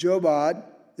 Jobab,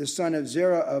 the son of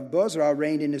Zerah of Bozrah,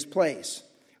 reigned in his place.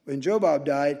 When Jobab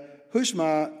died,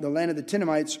 Hushma, the land of the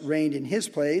Tenemites, reigned in his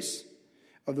place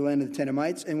of the land of the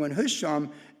Tenemites. And when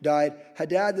Husham died,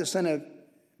 Hadad, the son of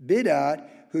Bedad,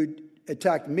 who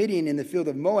attacked Midian in the field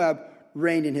of Moab,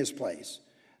 reigned in his place.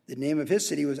 The name of his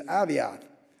city was Aviath.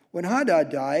 When Hadad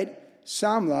died,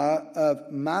 Samlah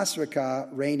of Masrekah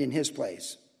reigned in his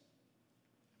place.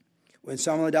 When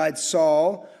Samlah died,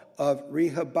 Saul of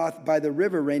Rehoboth by the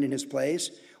river reigned in his place.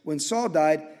 When Saul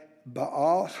died,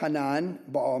 Baal-Hanan,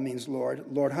 Baal means Lord,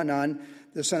 Lord Hanan,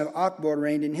 the son of Achbor,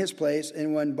 reigned in his place.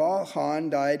 And when Baal-Han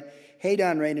died,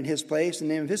 Hadon reigned in his place. The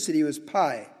name of his city was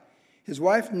Pai. His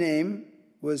wife's name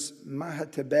was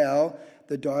Mahatabel,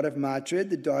 the daughter of Matred,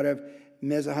 the daughter of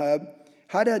Mezahab.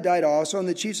 Hadad died also, and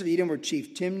the chiefs of Edom were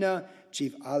Chief Timnah,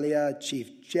 Chief Aliah,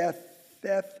 Chief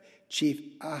Jephtheth,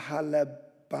 Chief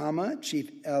Ahalabama, Chief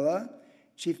Elah,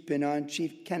 Chief Pinon,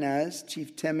 Chief Kenaz,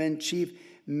 Chief Teman, Chief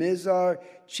Mizar,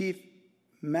 Chief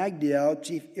Magdiel,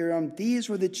 Chief Iram. These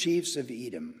were the chiefs of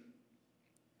Edom.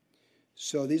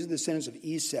 So these are the descendants of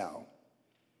Esau.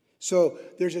 So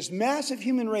there's this massive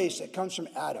human race that comes from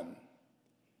Adam.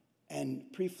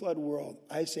 And pre-flood world,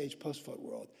 Ice Age, post-flood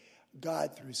world,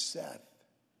 God through Seth,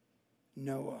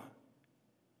 Noah,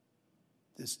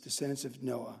 this descendants of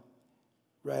Noah,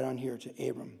 right on here to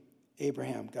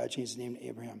Abraham. God changed his name to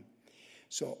Abraham.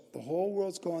 So the whole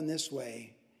world's going this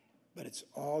way, but it's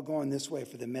all going this way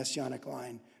for the messianic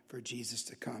line for Jesus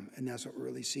to come. And that's what we're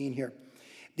really seeing here.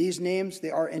 These names,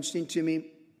 they are interesting to me.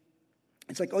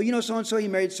 It's like, oh, you know, so-and-so, he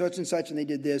married such and such, and they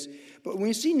did this. But when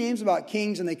you see names about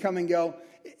kings and they come and go,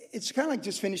 it's kind of like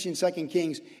just finishing 2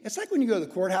 Kings. It's like when you go to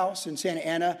the courthouse in Santa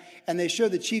Ana and they show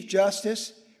the Chief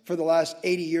Justice for the last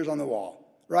 80 years on the wall,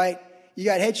 right? You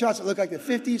got headshots that look like the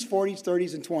 50s, 40s,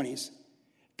 30s, and 20s,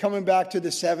 coming back to the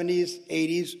 70s,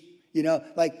 80s, you know,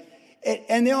 like,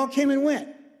 and they all came and went.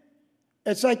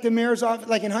 It's like the mayor's office,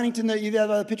 like in Huntington, you have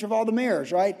a picture of all the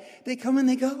mayors, right? They come and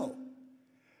they go.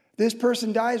 This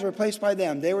person dies, replaced by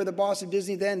them. They were the boss of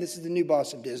Disney then. This is the new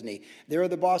boss of Disney. They were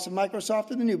the boss of Microsoft.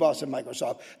 They're the new boss of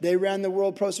Microsoft. They ran the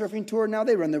World Pro Surfing Tour. Now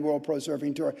they run the World Pro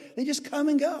Surfing Tour. They just come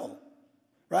and go,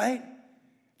 right?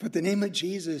 But the name of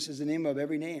Jesus is the name of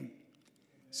every name.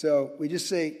 So we just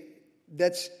say,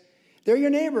 they're your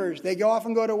neighbors. They go off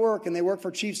and go to work, and they work for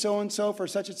Chief so-and-so for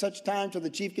such and such time till the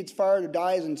chief gets fired or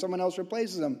dies and someone else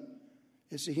replaces them.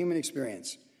 It's a human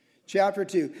experience. Chapter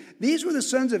 2. These were the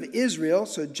sons of Israel,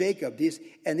 so Jacob. These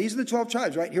are the 12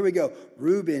 tribes, right? Here we go.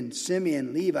 Reuben,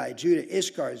 Simeon, Levi, Judah,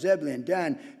 Issachar, Zebulun,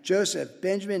 Dan, Joseph,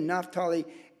 Benjamin, Naphtali,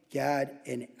 Gad,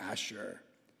 and Asher.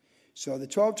 So the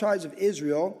 12 tribes of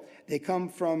Israel, they come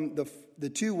from the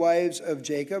two wives of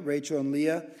Jacob, Rachel and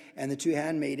Leah, and the two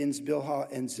handmaidens,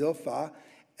 Bilhah and Zilpah.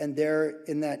 And they're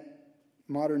in that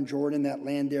modern Jordan, that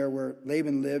land there where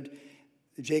Laban lived.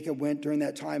 Jacob went during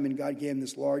that time, and God gave him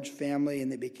this large family,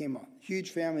 and they became a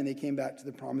huge family, and they came back to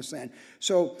the promised land.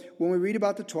 So when we read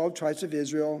about the 12 tribes of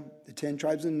Israel, the 10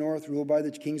 tribes in the north ruled by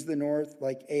the kings of the north,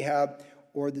 like Ahab,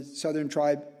 or the southern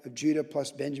tribe of Judah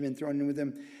plus Benjamin thrown in with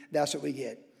them, that's what we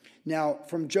get. Now,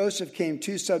 from Joseph came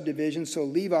two subdivisions.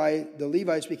 So the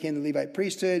Levites became the Levite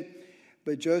priesthood,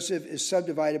 but Joseph is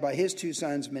subdivided by his two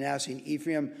sons, Manasseh and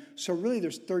Ephraim. So really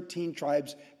there's 13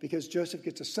 tribes because Joseph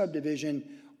gets a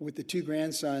subdivision with the two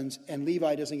grandsons, and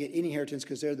Levi doesn't get any inheritance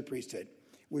because they're the priesthood,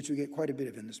 which we get quite a bit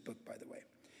of in this book, by the way.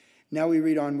 Now we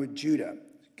read on with Judah,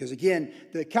 because again,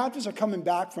 the captives are coming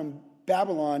back from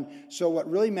Babylon, so what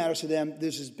really matters to them,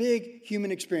 there's this big human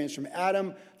experience from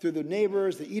Adam through the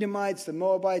neighbors, the Edomites, the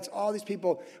Moabites, all these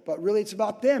people, but really it's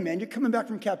about them, man. You're coming back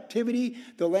from captivity,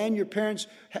 the land your parents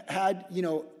had,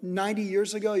 90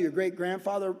 years ago, your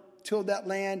great-grandfather tilled that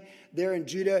land there in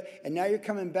Judah, and now you're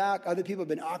coming back. Other people have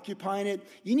been occupying it.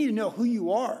 You need to know who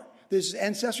you are. This is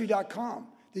Ancestry.com,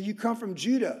 that you come from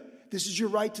Judah. This is your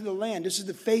right to the land. This is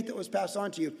the faith that was passed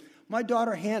on to you. My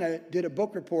daughter Hannah did a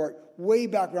book report way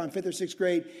back around 5th or 6th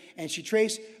grade, and she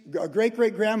traced a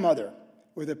great-great-grandmother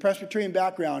with a Presbyterian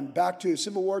background back to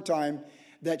Civil War time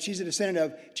that she's a descendant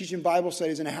of, teaching Bible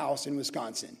studies in a house in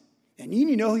Wisconsin. And you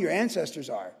need to know who your ancestors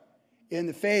are in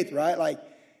the faith, right? Like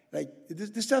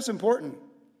this stuff's important.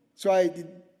 So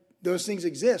those things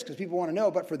exist because people want to know.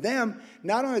 But for them,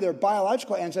 not only their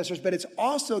biological ancestors, but it's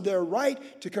also their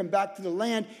right to come back to the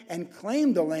land and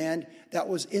claim the land that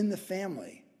was in the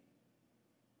family.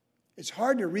 It's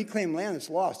hard to reclaim land that's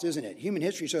lost, isn't it? Human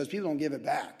history shows people don't give it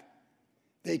back.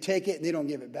 They take it and they don't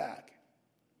give it back.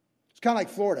 It's kind of like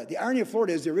Florida. The irony of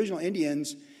Florida is the original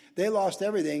Indians, they lost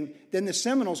everything. Then the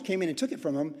Seminoles came in and took it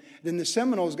from them. Then the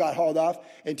Seminoles got hauled off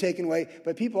and taken away.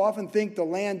 But people often think the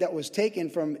land that was taken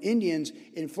from Indians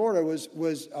in Florida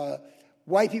was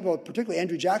white people, particularly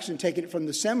Andrew Jackson, taking it from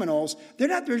the Seminoles. They're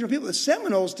not the original people. The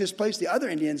Seminoles displaced the other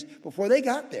Indians before they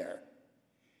got there.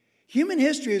 Human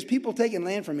history is people taking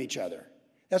land from each other.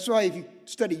 That's why if you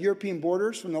study European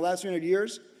borders from the last 300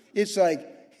 years, it's like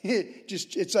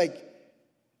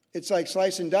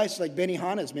slice and dice, like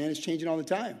Benihana's, man. It's changing all the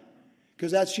time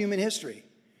because that's human history.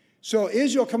 So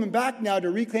Israel coming back now to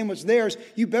reclaim what's theirs,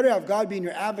 you better have God being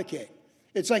your advocate.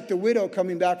 It's like the widow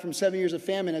coming back from 7 years of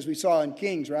famine, as we saw in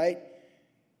Kings, right?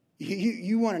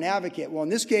 You want an advocate. Well, in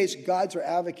this case, God's our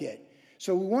advocate.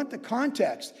 So we want the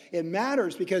context. It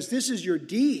matters because this is your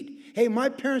deed. Hey, my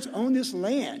parents own this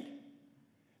land.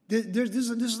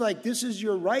 This is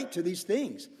your right to these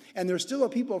things. And they're still a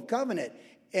people of covenant.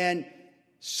 And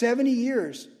 70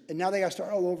 years, and now they got to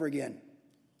start all over again.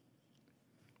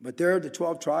 But they're the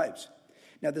 12 tribes.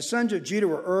 Now the sons of Judah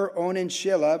were Onan,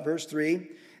 Shelah, verse 3.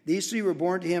 These three were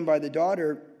born to him by the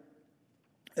daughter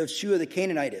of Shua the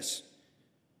Canaanitess.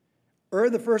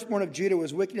 The firstborn of Judah,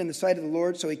 was wicked in the sight of the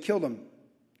Lord, so he killed him.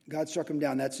 God struck him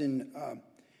down. That's in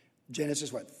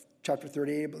Genesis, chapter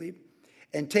 38, I believe.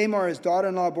 And Tamar, his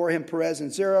daughter-in-law, bore him Perez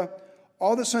and Zerah.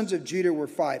 All the sons of Judah were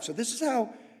 5. So this is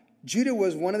how Judah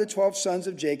was one of the 12 sons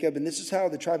of Jacob, and this is how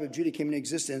the tribe of Judah came into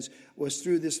existence, was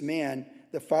through this man,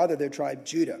 the father of their tribe,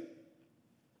 Judah.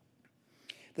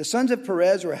 The sons of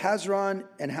Perez were Hezron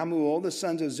and Hamuel. The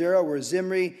sons of Zerah were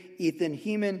Zimri, Ethan,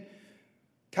 Heman,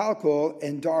 Calcol,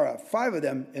 and Dara. 5 of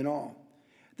them in all.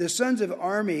 The sons of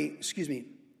Carmi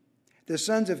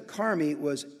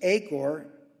was Achor,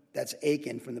 that's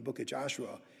Achan from the book of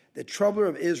Joshua, the troubler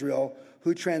of Israel,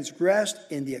 who transgressed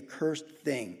in the accursed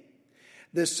thing.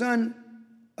 The son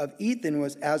of Ethan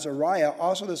was Azariah.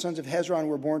 Also the sons of Hezron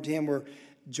were born to him were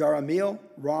Jerahmeel,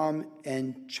 Ram,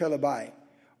 and Chelabai.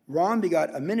 Ram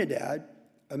begot Aminadab.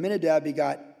 Aminadab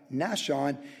begot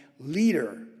Nahshon,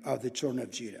 leader of the children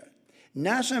of Judah.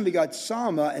 Nahshon begot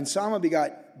Salma, and Salma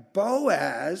begot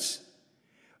Boaz.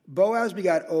 Boaz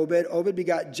begot Obed. Obed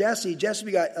begot Jesse. Jesse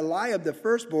begot Eliab, the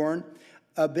firstborn,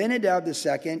 Abinadab the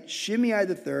second, Shimei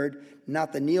the third,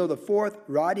 Nathaniel the fourth,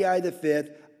 Radiai the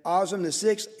fifth, Ozam the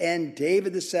sixth, and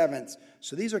David the seventh.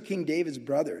 So these are King David's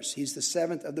brothers. He's the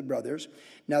seventh of the brothers.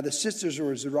 Now the sisters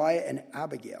were Zariah and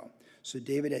Abigail. So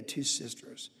David had 2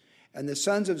 sisters. And the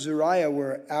sons of Zariah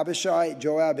were Abishai,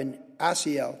 Joab, and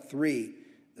Asiel, 3.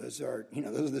 Those are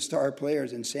the star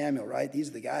players in Samuel, right? These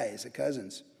are the guys, the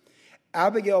cousins.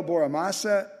 Abigail bore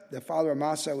Amasa. The father of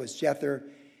Amasa was Jether,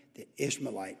 the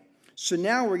Ishmaelite. So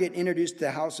now we're getting introduced to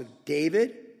the house of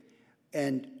David.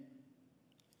 And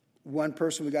one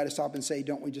person we got to stop and say,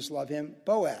 don't we just love him?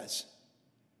 Boaz.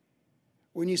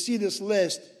 When you see this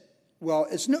list, well,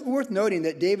 it's worth noting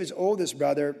that David's oldest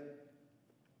brother,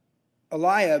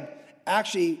 Eliab,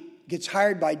 actually gets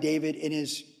hired by David in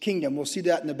his kingdom. We'll see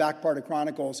that in the back part of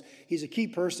Chronicles. He's a key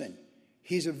person.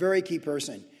 He's a very key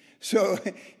person. So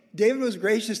David was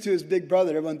gracious to his big brother,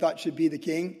 everyone thought should be the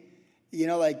king.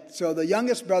 So the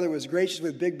youngest brother was gracious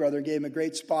with big brother and gave him a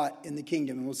great spot in the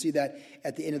kingdom. And we'll see that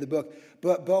at the end of the book.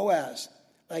 But Boaz,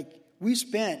 we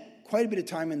spent quite a bit of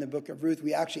time in the book of Ruth.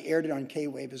 We actually aired it on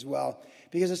K-Wave as well,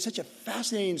 because it's such a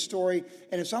fascinating story,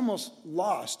 and it's almost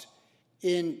lost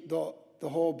in the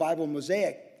whole Bible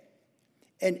mosaic.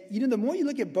 And, the more you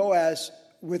look at Boaz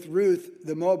with Ruth,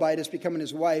 the Moabitess, becoming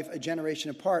his wife a generation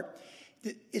apart,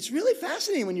 it's really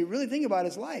fascinating when you really think about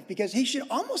his life, because he should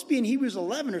almost be in Hebrews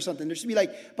 11 or something. There should be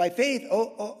by faith,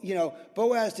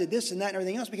 Boaz did this and that and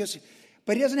everything else,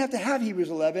 but he doesn't have to have Hebrews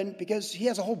 11 because he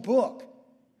has a whole book.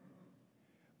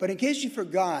 But in case you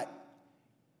forgot,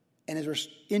 and as we're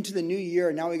into the new year,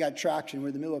 and now we got traction, we're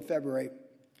in the middle of February,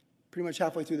 pretty much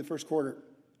halfway through the first quarter.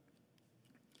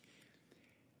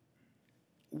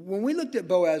 When we looked at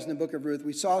Boaz in the book of Ruth,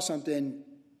 we saw something.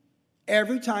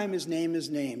 Every time his name is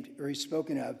named or he's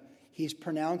spoken of, he's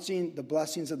pronouncing the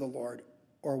blessings of the Lord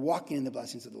or walking in the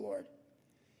blessings of the Lord.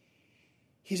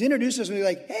 He's introduced us and he's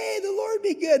like, hey, the Lord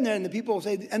be good. And then the people will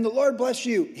say, and the Lord bless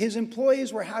you. His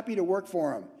employees were happy to work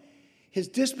for him. His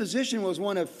disposition was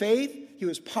one of faith. He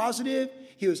was positive.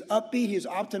 He was upbeat. He was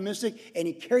optimistic. And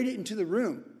he carried it into the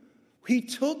room. He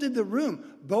tilted the room.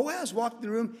 Boaz walked in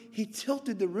the room. He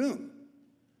tilted the room.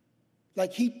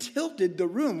 He tilted the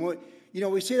room.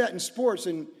 We say that in sports,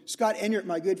 and Scott Enyart,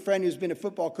 my good friend who's been a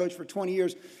football coach for 20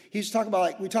 years, we talk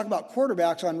about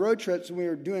quarterbacks on road trips when we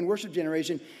were doing worship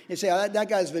generation, and say, that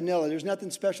guy's vanilla. There's nothing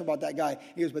special about that guy.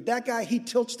 He goes, but that guy, he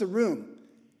tilts the room.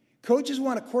 Coaches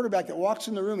want a quarterback that walks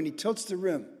in the room and he tilts the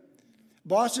room.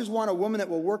 Bosses want a woman that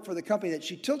will work for the company that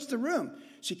she tilts the room.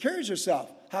 She carries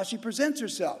herself, how she presents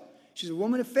herself. She's a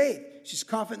woman of faith. She's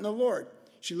confident in the Lord.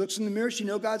 She looks in the mirror. She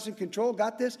knows God's in control.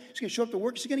 Got this. She's going to show up to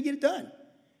work. She's going to get it done.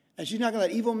 And she's not going to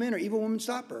let evil men or evil women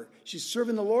stop her. She's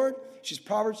serving the Lord. She's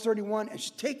Proverbs 31, and she's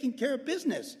taking care of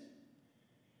business.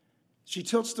 She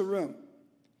tilts the room.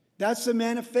 That's the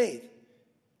man of faith.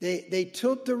 They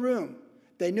tilt the room.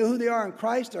 They know who they are in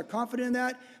Christ. They're confident in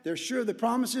that. They're sure of the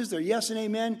promises. They're yes and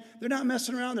amen. They're not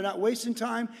messing around. They're not wasting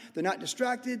time. They're not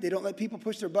distracted. They don't let people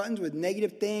push their buttons with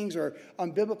negative things or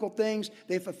unbiblical things.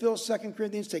 They fulfill 2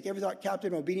 Corinthians, take every thought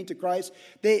captive and obedient to Christ.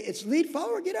 It's lead,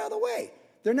 follower, get out of the way.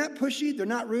 They're not pushy, they're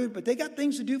not rude, but they got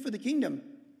things to do for the kingdom.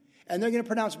 And they're going to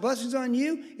pronounce blessings on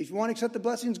you. If you want to accept the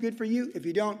blessings, good for you. If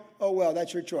you don't, oh well,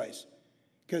 that's your choice.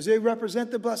 Because they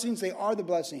represent the blessings, they are the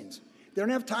blessings. They don't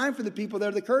have time for the people that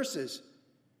are the curses.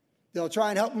 They'll try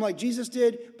and help them like Jesus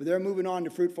did, but they're moving on to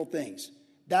fruitful things.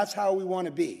 That's how we want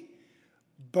to be.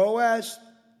 Boaz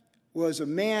was a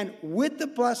man with the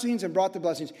blessings and brought the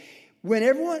blessings. When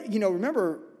everyone,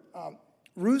 remember,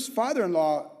 Ruth's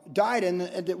father-in-law died, and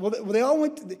they all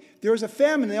went. There was a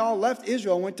famine. They all left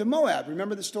Israel and went to Moab.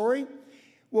 Remember the story?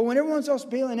 Well, when everyone's else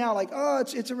bailing out, like, oh,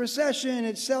 it's a recession.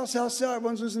 It's sell.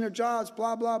 Everyone's losing their jobs.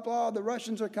 Blah blah blah. The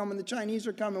Russians are coming. The Chinese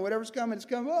are coming. Whatever's coming, it's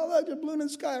coming. Oh, look, a balloon in the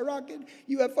sky, a rocket,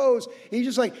 UFOs. And he's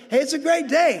just like, hey, it's a great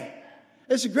day.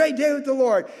 It's a great day with the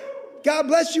Lord. God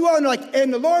bless you all. And they're like,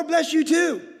 and the Lord bless you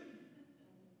too.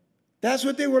 That's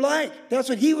what they were like. That's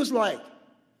what he was like.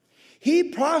 He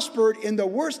prospered in the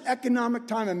worst economic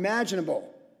time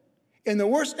imaginable. In the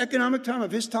worst economic time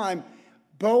of his time,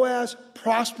 Boaz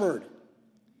prospered.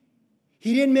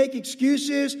 He didn't make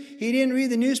excuses. He didn't read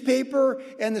the newspaper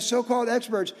and the so-called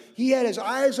experts. He had his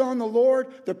eyes on the Lord,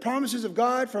 the promises of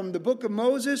God from the books of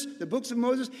Moses,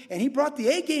 and he brought the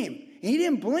A game. And he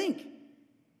didn't blink.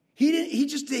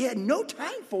 They had no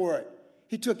time for it.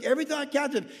 He took every thought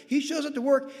captive. He shows up to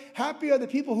work. Happy are the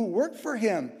people who work for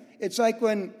him. It's like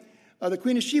when the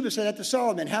Queen of Sheba said that to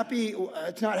Solomon,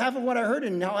 it's not half of what I heard,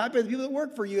 and how happy are the people that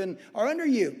work for you and are under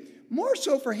you. More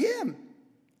so for him.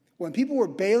 When people were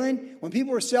bailing, when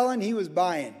people were selling, he was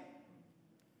buying.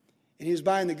 And he was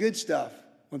buying the good stuff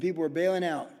when people were bailing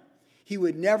out. He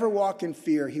would never walk in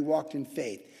fear. He walked in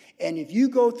faith. And if you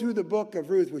go through the book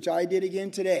of Ruth, which I did again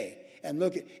today, and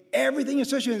look at everything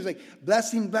associated with it, it's like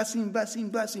blessing, blessing, blessing,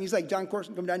 blessing. He's like John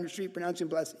Corson coming down your street pronouncing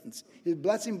blessings. He's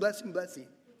blessing, blessing, blessing.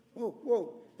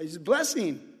 Whoa. He's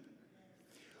blessing.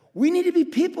 We need to be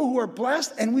people who are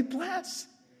blessed, and we bless.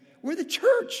 We're the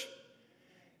church.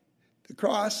 The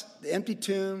cross, the empty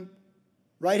tomb,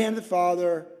 right hand of the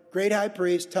Father, great high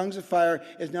priest, tongues of fire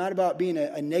is not about being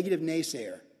a negative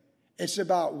naysayer. It's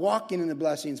about walking in the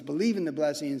blessings, believing the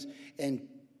blessings, and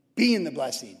being the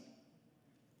blessing.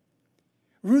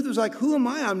 Ruth was like, who am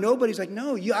I? I'm nobody. He's like,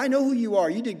 no, I know who you are.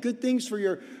 You did good things for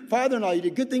your father-in-law. You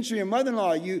did good things for your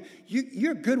mother-in-law.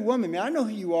 You're a good woman, man. I know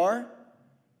who you are.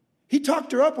 He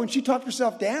talked her up when she talked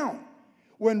herself down.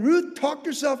 When Ruth talked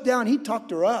herself down, he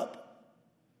talked her up.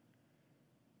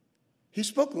 He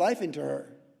spoke life into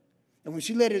her. And when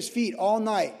she laid at his feet all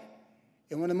night,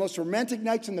 in one of the most romantic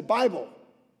nights in the Bible,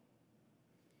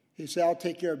 he said, I'll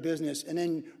take care of business. And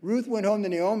then Ruth went home to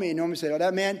Naomi, and Naomi said, oh,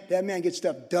 that man gets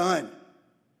stuff done.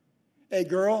 Hey,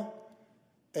 girl,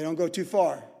 hey, don't go too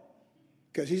far,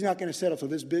 because he's not going to settle till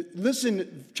this business.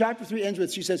 Listen, chapter 3 ends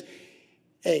with, she says,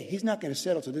 hey, he's not going to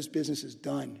settle till this business is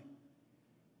done.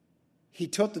 He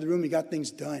tilted the room, he got things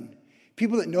done.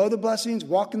 People that know the blessings,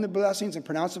 walk in the blessings, and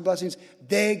pronounce the blessings,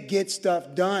 they get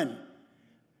stuff done.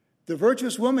 The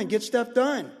virtuous woman gets stuff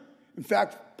done. In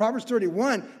fact, Proverbs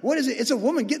 31, what is it? It's a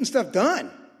woman getting stuff done.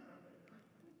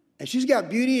 And she's got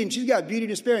beauty, and she's got beauty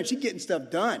to spare, and she's getting stuff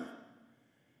done.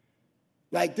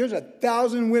 Like, there's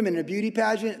 1,000 women in a beauty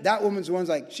pageant. That woman's the one's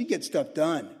like, she gets stuff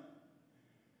done.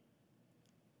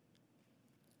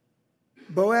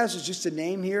 Boaz is just a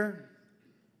name here,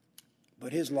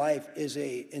 but his life is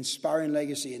an inspiring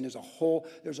legacy. And there's a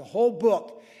whole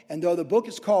book. And though the book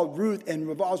is called Ruth and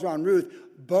revolves around Ruth,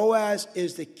 Boaz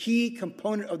is the key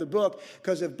component of the book.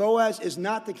 Because if Boaz is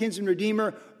not the kinsman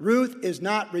redeemer, Ruth is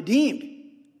not redeemed.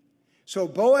 So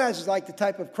Boaz is like the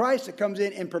type of Christ that comes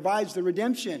in and provides the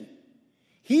redemption.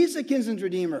 He's the kinsman's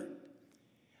redeemer.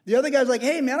 The other guy's like,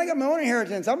 hey, man, I got my own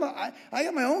inheritance. I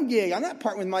got my own gig. I'm not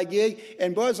parting with my gig.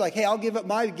 And Boaz's like, hey, I'll give up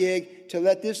my gig to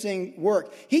let this thing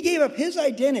work. He gave up his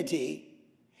identity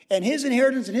and his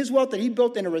inheritance and his wealth that he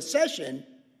built in a recession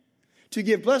to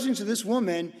give blessings to this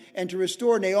woman and to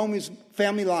restore Naomi's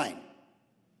family line.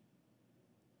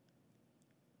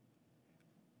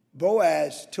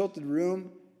 Boaz tilted the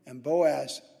room, and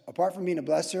Boaz, apart from being a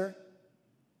blesser,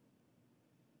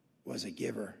 was a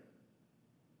giver.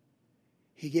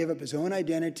 He gave up his own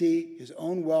identity, his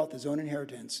own wealth, his own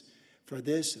inheritance for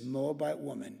this Moabite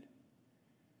woman.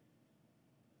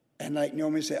 And like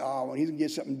Naomi said, oh, when he's going to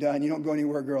get something done, you don't go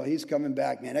anywhere, girl. He's coming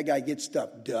back, man. That guy gets stuff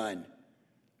done.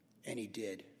 And he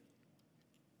did.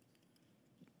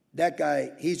 That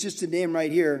guy, he's just a name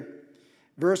right here.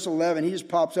 Verse 11, he just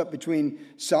pops up between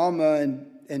Salma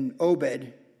and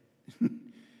Obed.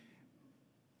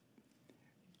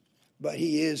 But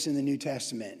he is in the New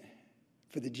Testament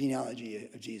for the genealogy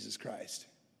of Jesus Christ.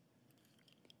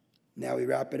 Now we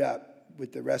wrap it up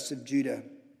with the rest of Judah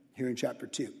here in chapter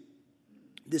 2.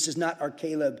 This is not our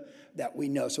Caleb that we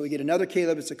know. So we get another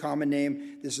Caleb. It's a common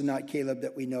name. This is not Caleb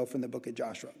that we know from the book of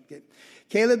Joshua. Okay.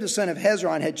 Caleb, the son of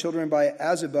Hezron, had children by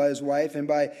Azubah, his wife, and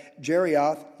by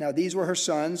Jerioth. Now these were her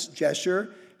sons,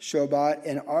 Jeshur, Shobab,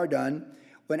 and Ardon.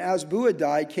 When Azbua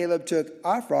died, Caleb took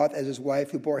Aphroth as his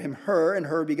wife, who bore him Hur, and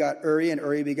Hur begot Uri, and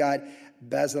Uri begot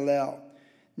Bezalel.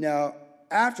 Now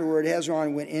afterward,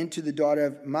 Hezron went into the daughter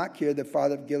of Machir, the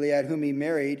father of Gilead, whom he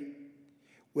married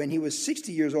when he was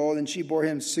 60 years old, and she bore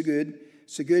him Segud.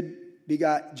 Segud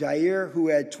begot Jair, who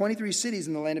had 23 cities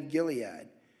in the land of Gilead.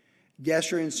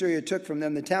 Geshur and Syria took from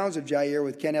them the towns of Jair,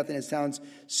 with Kenath and its towns,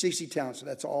 60 towns. So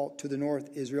that's all to the north,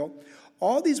 Israel.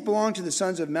 All these belonged to the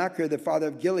sons of Machir, the father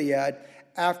of Gilead.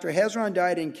 After Hezron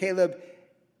died and Caleb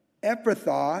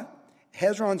Ephrathah,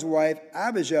 Hezron's wife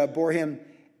Abijah bore him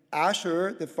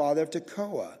Ashur, the father of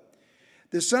Tekoa.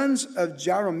 The sons of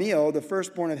Jerahmeel, the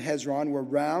firstborn of Hezron, were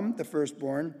Ram, the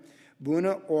firstborn,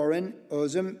 Bunah, Oren,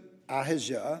 Ozem,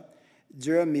 Ahijah,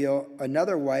 Jerahmeel,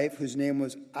 another wife whose name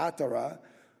was Atara,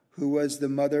 who was the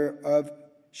mother of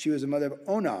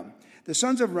Onam. The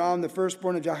sons of Ram, the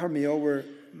firstborn of Jerahmeel, were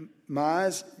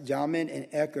Maz, Jamin, and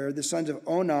Eker. The sons of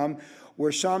Onam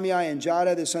were Shammai and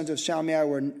Jada. The sons of Shammai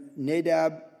were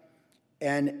Nadab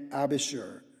and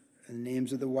Abishur. And the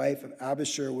names of the wife of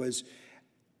Abishur was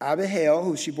Abihail,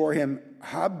 who she bore him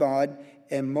Habad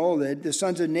and Molid. The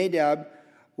sons of Nadab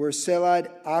were Selad,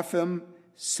 Aphim.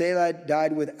 Selad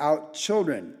died without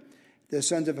children. The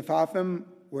sons of Aphim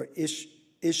were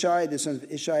Ishai. The sons of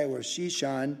Ishai were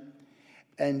Shishan.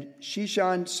 And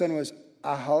Shishan's son was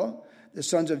Ahal. The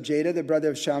sons of Jada, the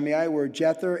brother of Shammai, were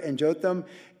Jether and Jotham.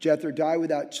 Jether died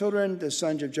without children. The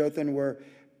sons of Jotham were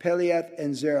Peliath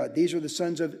and Zerah. These were the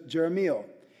sons of Jerahmeel.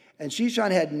 And Shishan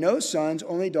had no sons,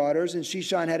 only daughters, and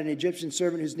Shishan had an Egyptian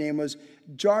servant whose name was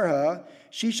Jarha.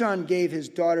 Shishan gave his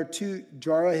daughter to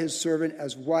Jarha, his servant,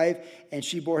 as wife, and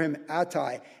she bore him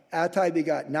Attai. Attai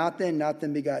begot Nathan,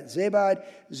 Nathan begot Zabad,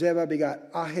 Zabad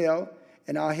begot Ahiel,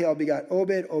 and Ahiel begot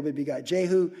Obed, Obed begot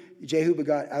Jehu, Jehu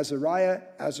begot Azariah,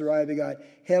 Azariah begot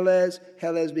Helez,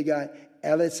 Helez begot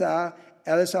Elisah,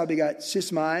 Elisah begot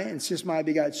Sismai, and Sismai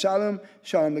begot Shalom,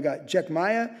 Shalom begot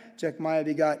Jechmiah, Jechmiah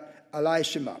begot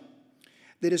Elishama.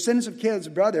 The descendants of Caleb's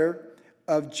brother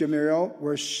of Jemuel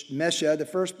were Mesha, the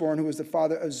firstborn, who was the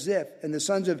father of Ziph, and the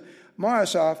sons of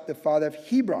Marasaph, the father of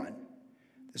Hebron.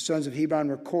 The sons of Hebron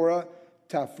were Korah,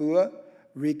 Taphua,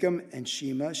 Rechem, and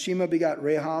Shema. Shema begot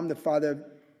Raham, the father of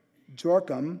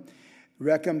Jorkam.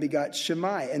 Rechem begot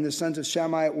Shammai, and the sons of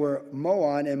Shammai were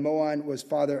Moan, and Moan was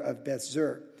father of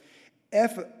Bethzur.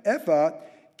 Ephah,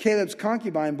 Caleb's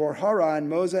concubine, bore Haran,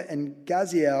 Moza, and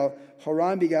Gaziel.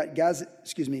 Haran begot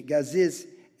Gaziz,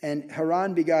 and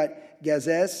Haran begot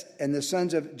Gazez, and the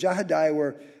sons of Jahadiah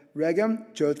were Regem,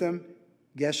 Jotham,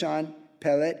 Geshan,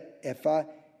 Pelet, Ephah,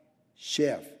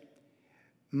 Sheph.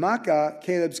 Makkah,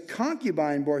 Caleb's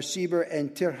concubine, bore Sheber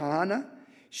and Tirhana.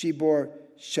 She bore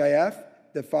Shaeph,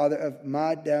 the father of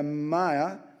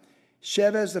Madamiah.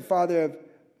 Shevez, the father of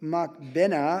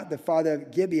Machbenah, the father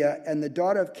of Gibeah, and the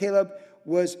daughter of Caleb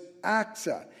was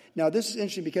Aksa. Now, this is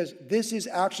interesting because this is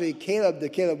actually Caleb, the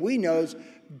Caleb we know's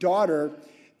daughter.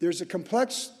 There's a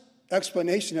complex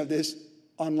explanation of this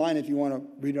online if you want to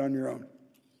read it on your own.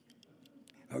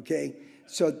 Okay,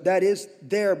 so that is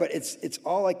there, but it's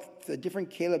all like a different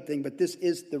Caleb thing, but this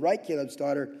is the right Caleb's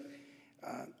daughter.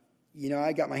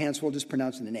 I got my hands full just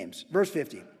pronouncing the names. Verse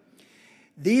 50.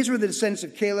 These were the descendants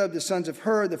of Caleb, the sons of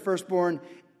Hur, the firstborn.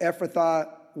 Ephrathah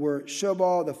were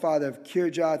Shobal, the father of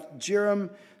Kirjath Jearim.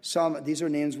 Salma, these are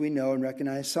names we know and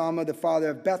recognize. Salma, the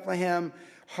father of Bethlehem.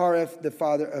 Hariph, the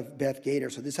father of Beth Gader.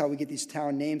 So this is how we get these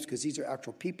town names, because these are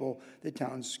actual people the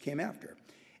towns came after.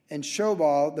 And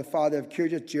Shobal, the father of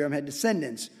Kirjath Jearim, had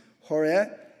descendants.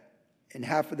 Horeh, and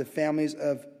half of the families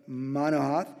of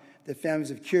Manohath. The families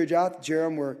of Kirjath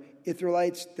Jearim were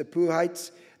Ithrielites, the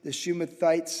Puhites, the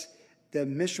Shumathites, the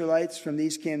Mishraelites. From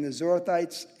these came the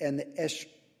Zorathites and the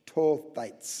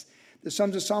Eshtolthites. The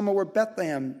sons of Salma were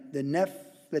Bethlehem, the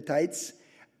Nephletites,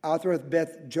 Athroth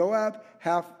Beth Joab,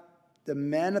 half the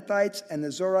Manathites and the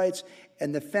Zorites,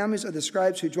 and the families of the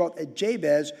scribes who dwelt at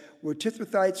Jabez were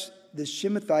Tithrathites, the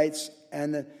Shimathites,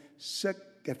 and the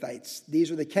Succothites. These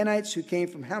were the Kenites who came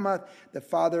from Hamath, the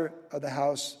father of the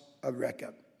house of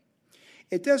Rechab.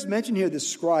 It does mention here the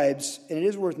scribes, and it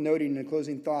is worth noting in a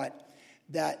closing thought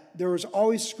that there was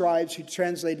always scribes who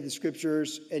translated the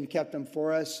scriptures and kept them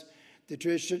for us. The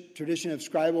tradition of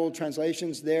scribal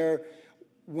translations there.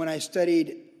 When I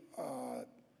studied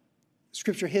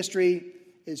scripture history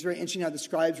It's very interesting how the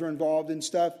scribes were involved and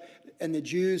stuff. And the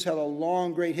Jews have a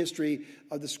long, great history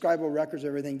of the scribal records of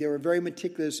everything. They were very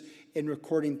meticulous in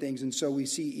recording things. And so we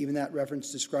see even that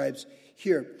reference to scribes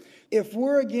here. If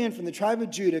we're, again, from the tribe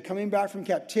of Judah, coming back from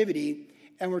captivity,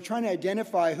 and we're trying to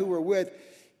identify who we're with,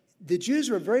 the Jews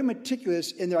were very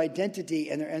meticulous in their identity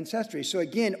and their ancestry. So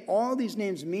again, all these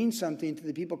names mean something to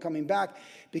the people coming back,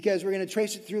 because we're going to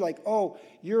trace it through like, oh,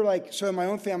 you're like, so in my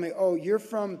own family, oh, you're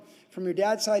from your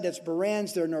dad's side, that's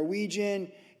Beran's, they're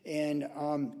Norwegian, and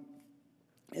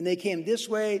they came this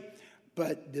way,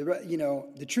 but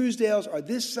the Truesdales are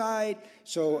this side,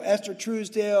 so Esther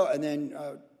Truesdale, and then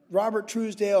Robert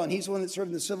Truesdale, and he's the one that served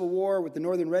in the Civil War with the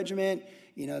Northern Regiment,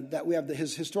 that we have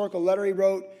his historical letter he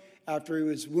wrote after he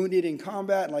was wounded in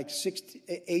combat in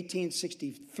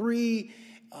 1863.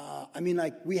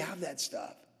 We have that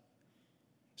stuff.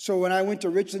 So when I went to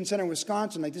Richland Center,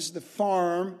 Wisconsin, this is the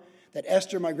farm that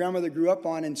Esther, my grandmother, grew up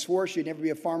on and swore she'd never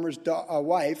be a farmer's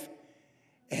wife.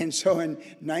 And so in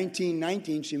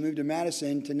 1919, she moved to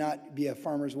Madison to not be a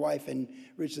farmer's wife in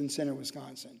Richland Center,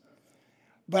 Wisconsin.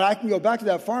 But I can go back to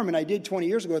that farm, and I did 20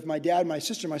 years ago with my dad and my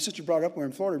sister. My sister brought it up when we were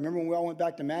in Florida. Remember when we all went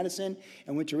back to Madison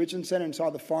and went to Richland Center and saw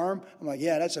the farm? I'm like,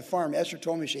 yeah, that's a farm. Esther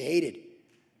told me she hated,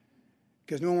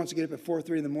 because no one wants to get up at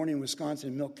 4:30 in the morning in Wisconsin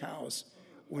and milk cows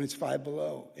when it's 5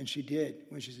 below. And she did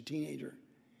when she was a teenager.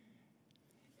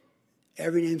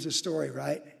 Every name's a story,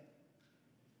 right?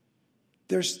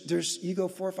 You go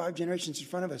 4 or 5 generations in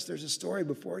front of us. There's a story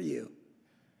before you.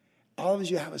 All of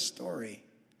you have a story.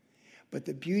 But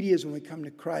the beauty is when we come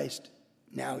to Christ,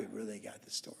 now we really got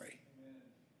the story.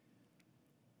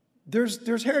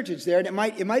 There's heritage there, and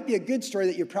it might be a good story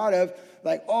that you're proud of,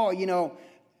 like, Aline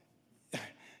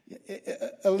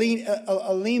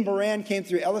Beran came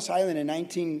through Ellis Island in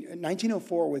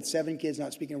 1904 with 7 kids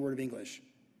not speaking a word of English.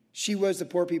 She was the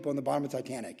poor people in the bottom of the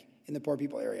Titanic, in the poor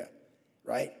people area,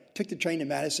 right? Took the train to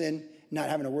Madison, not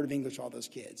having a word of English, all those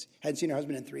kids. Hadn't seen her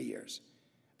husband in 3 years.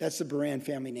 That's the Beran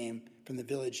family name from the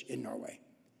village in Norway.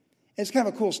 And it's kind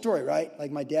of a cool story, right?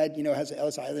 Like my dad, has the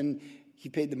Ellis Island. He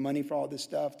paid the money for all this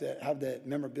stuff to have the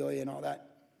memorabilia and all that.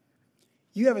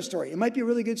 You have a story. It might be a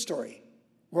really good story.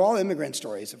 We're all immigrant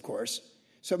stories, of course.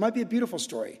 So it might be a beautiful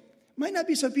story. It might not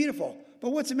be so beautiful, but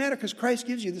what's the matter? Because Christ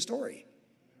gives you the story.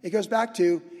 It goes back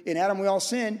to, in Adam we all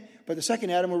sinned, but the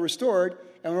second Adam we're restored,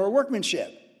 and we're a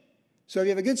workmanship. So if you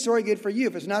have a good story, good for you.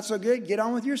 If it's not so good, get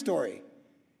on with your story.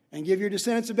 And give your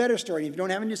descendants a better story. If you don't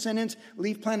have any descendants,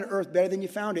 leave planet Earth better than you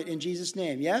found it in Jesus'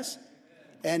 name. Yes?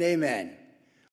 And amen.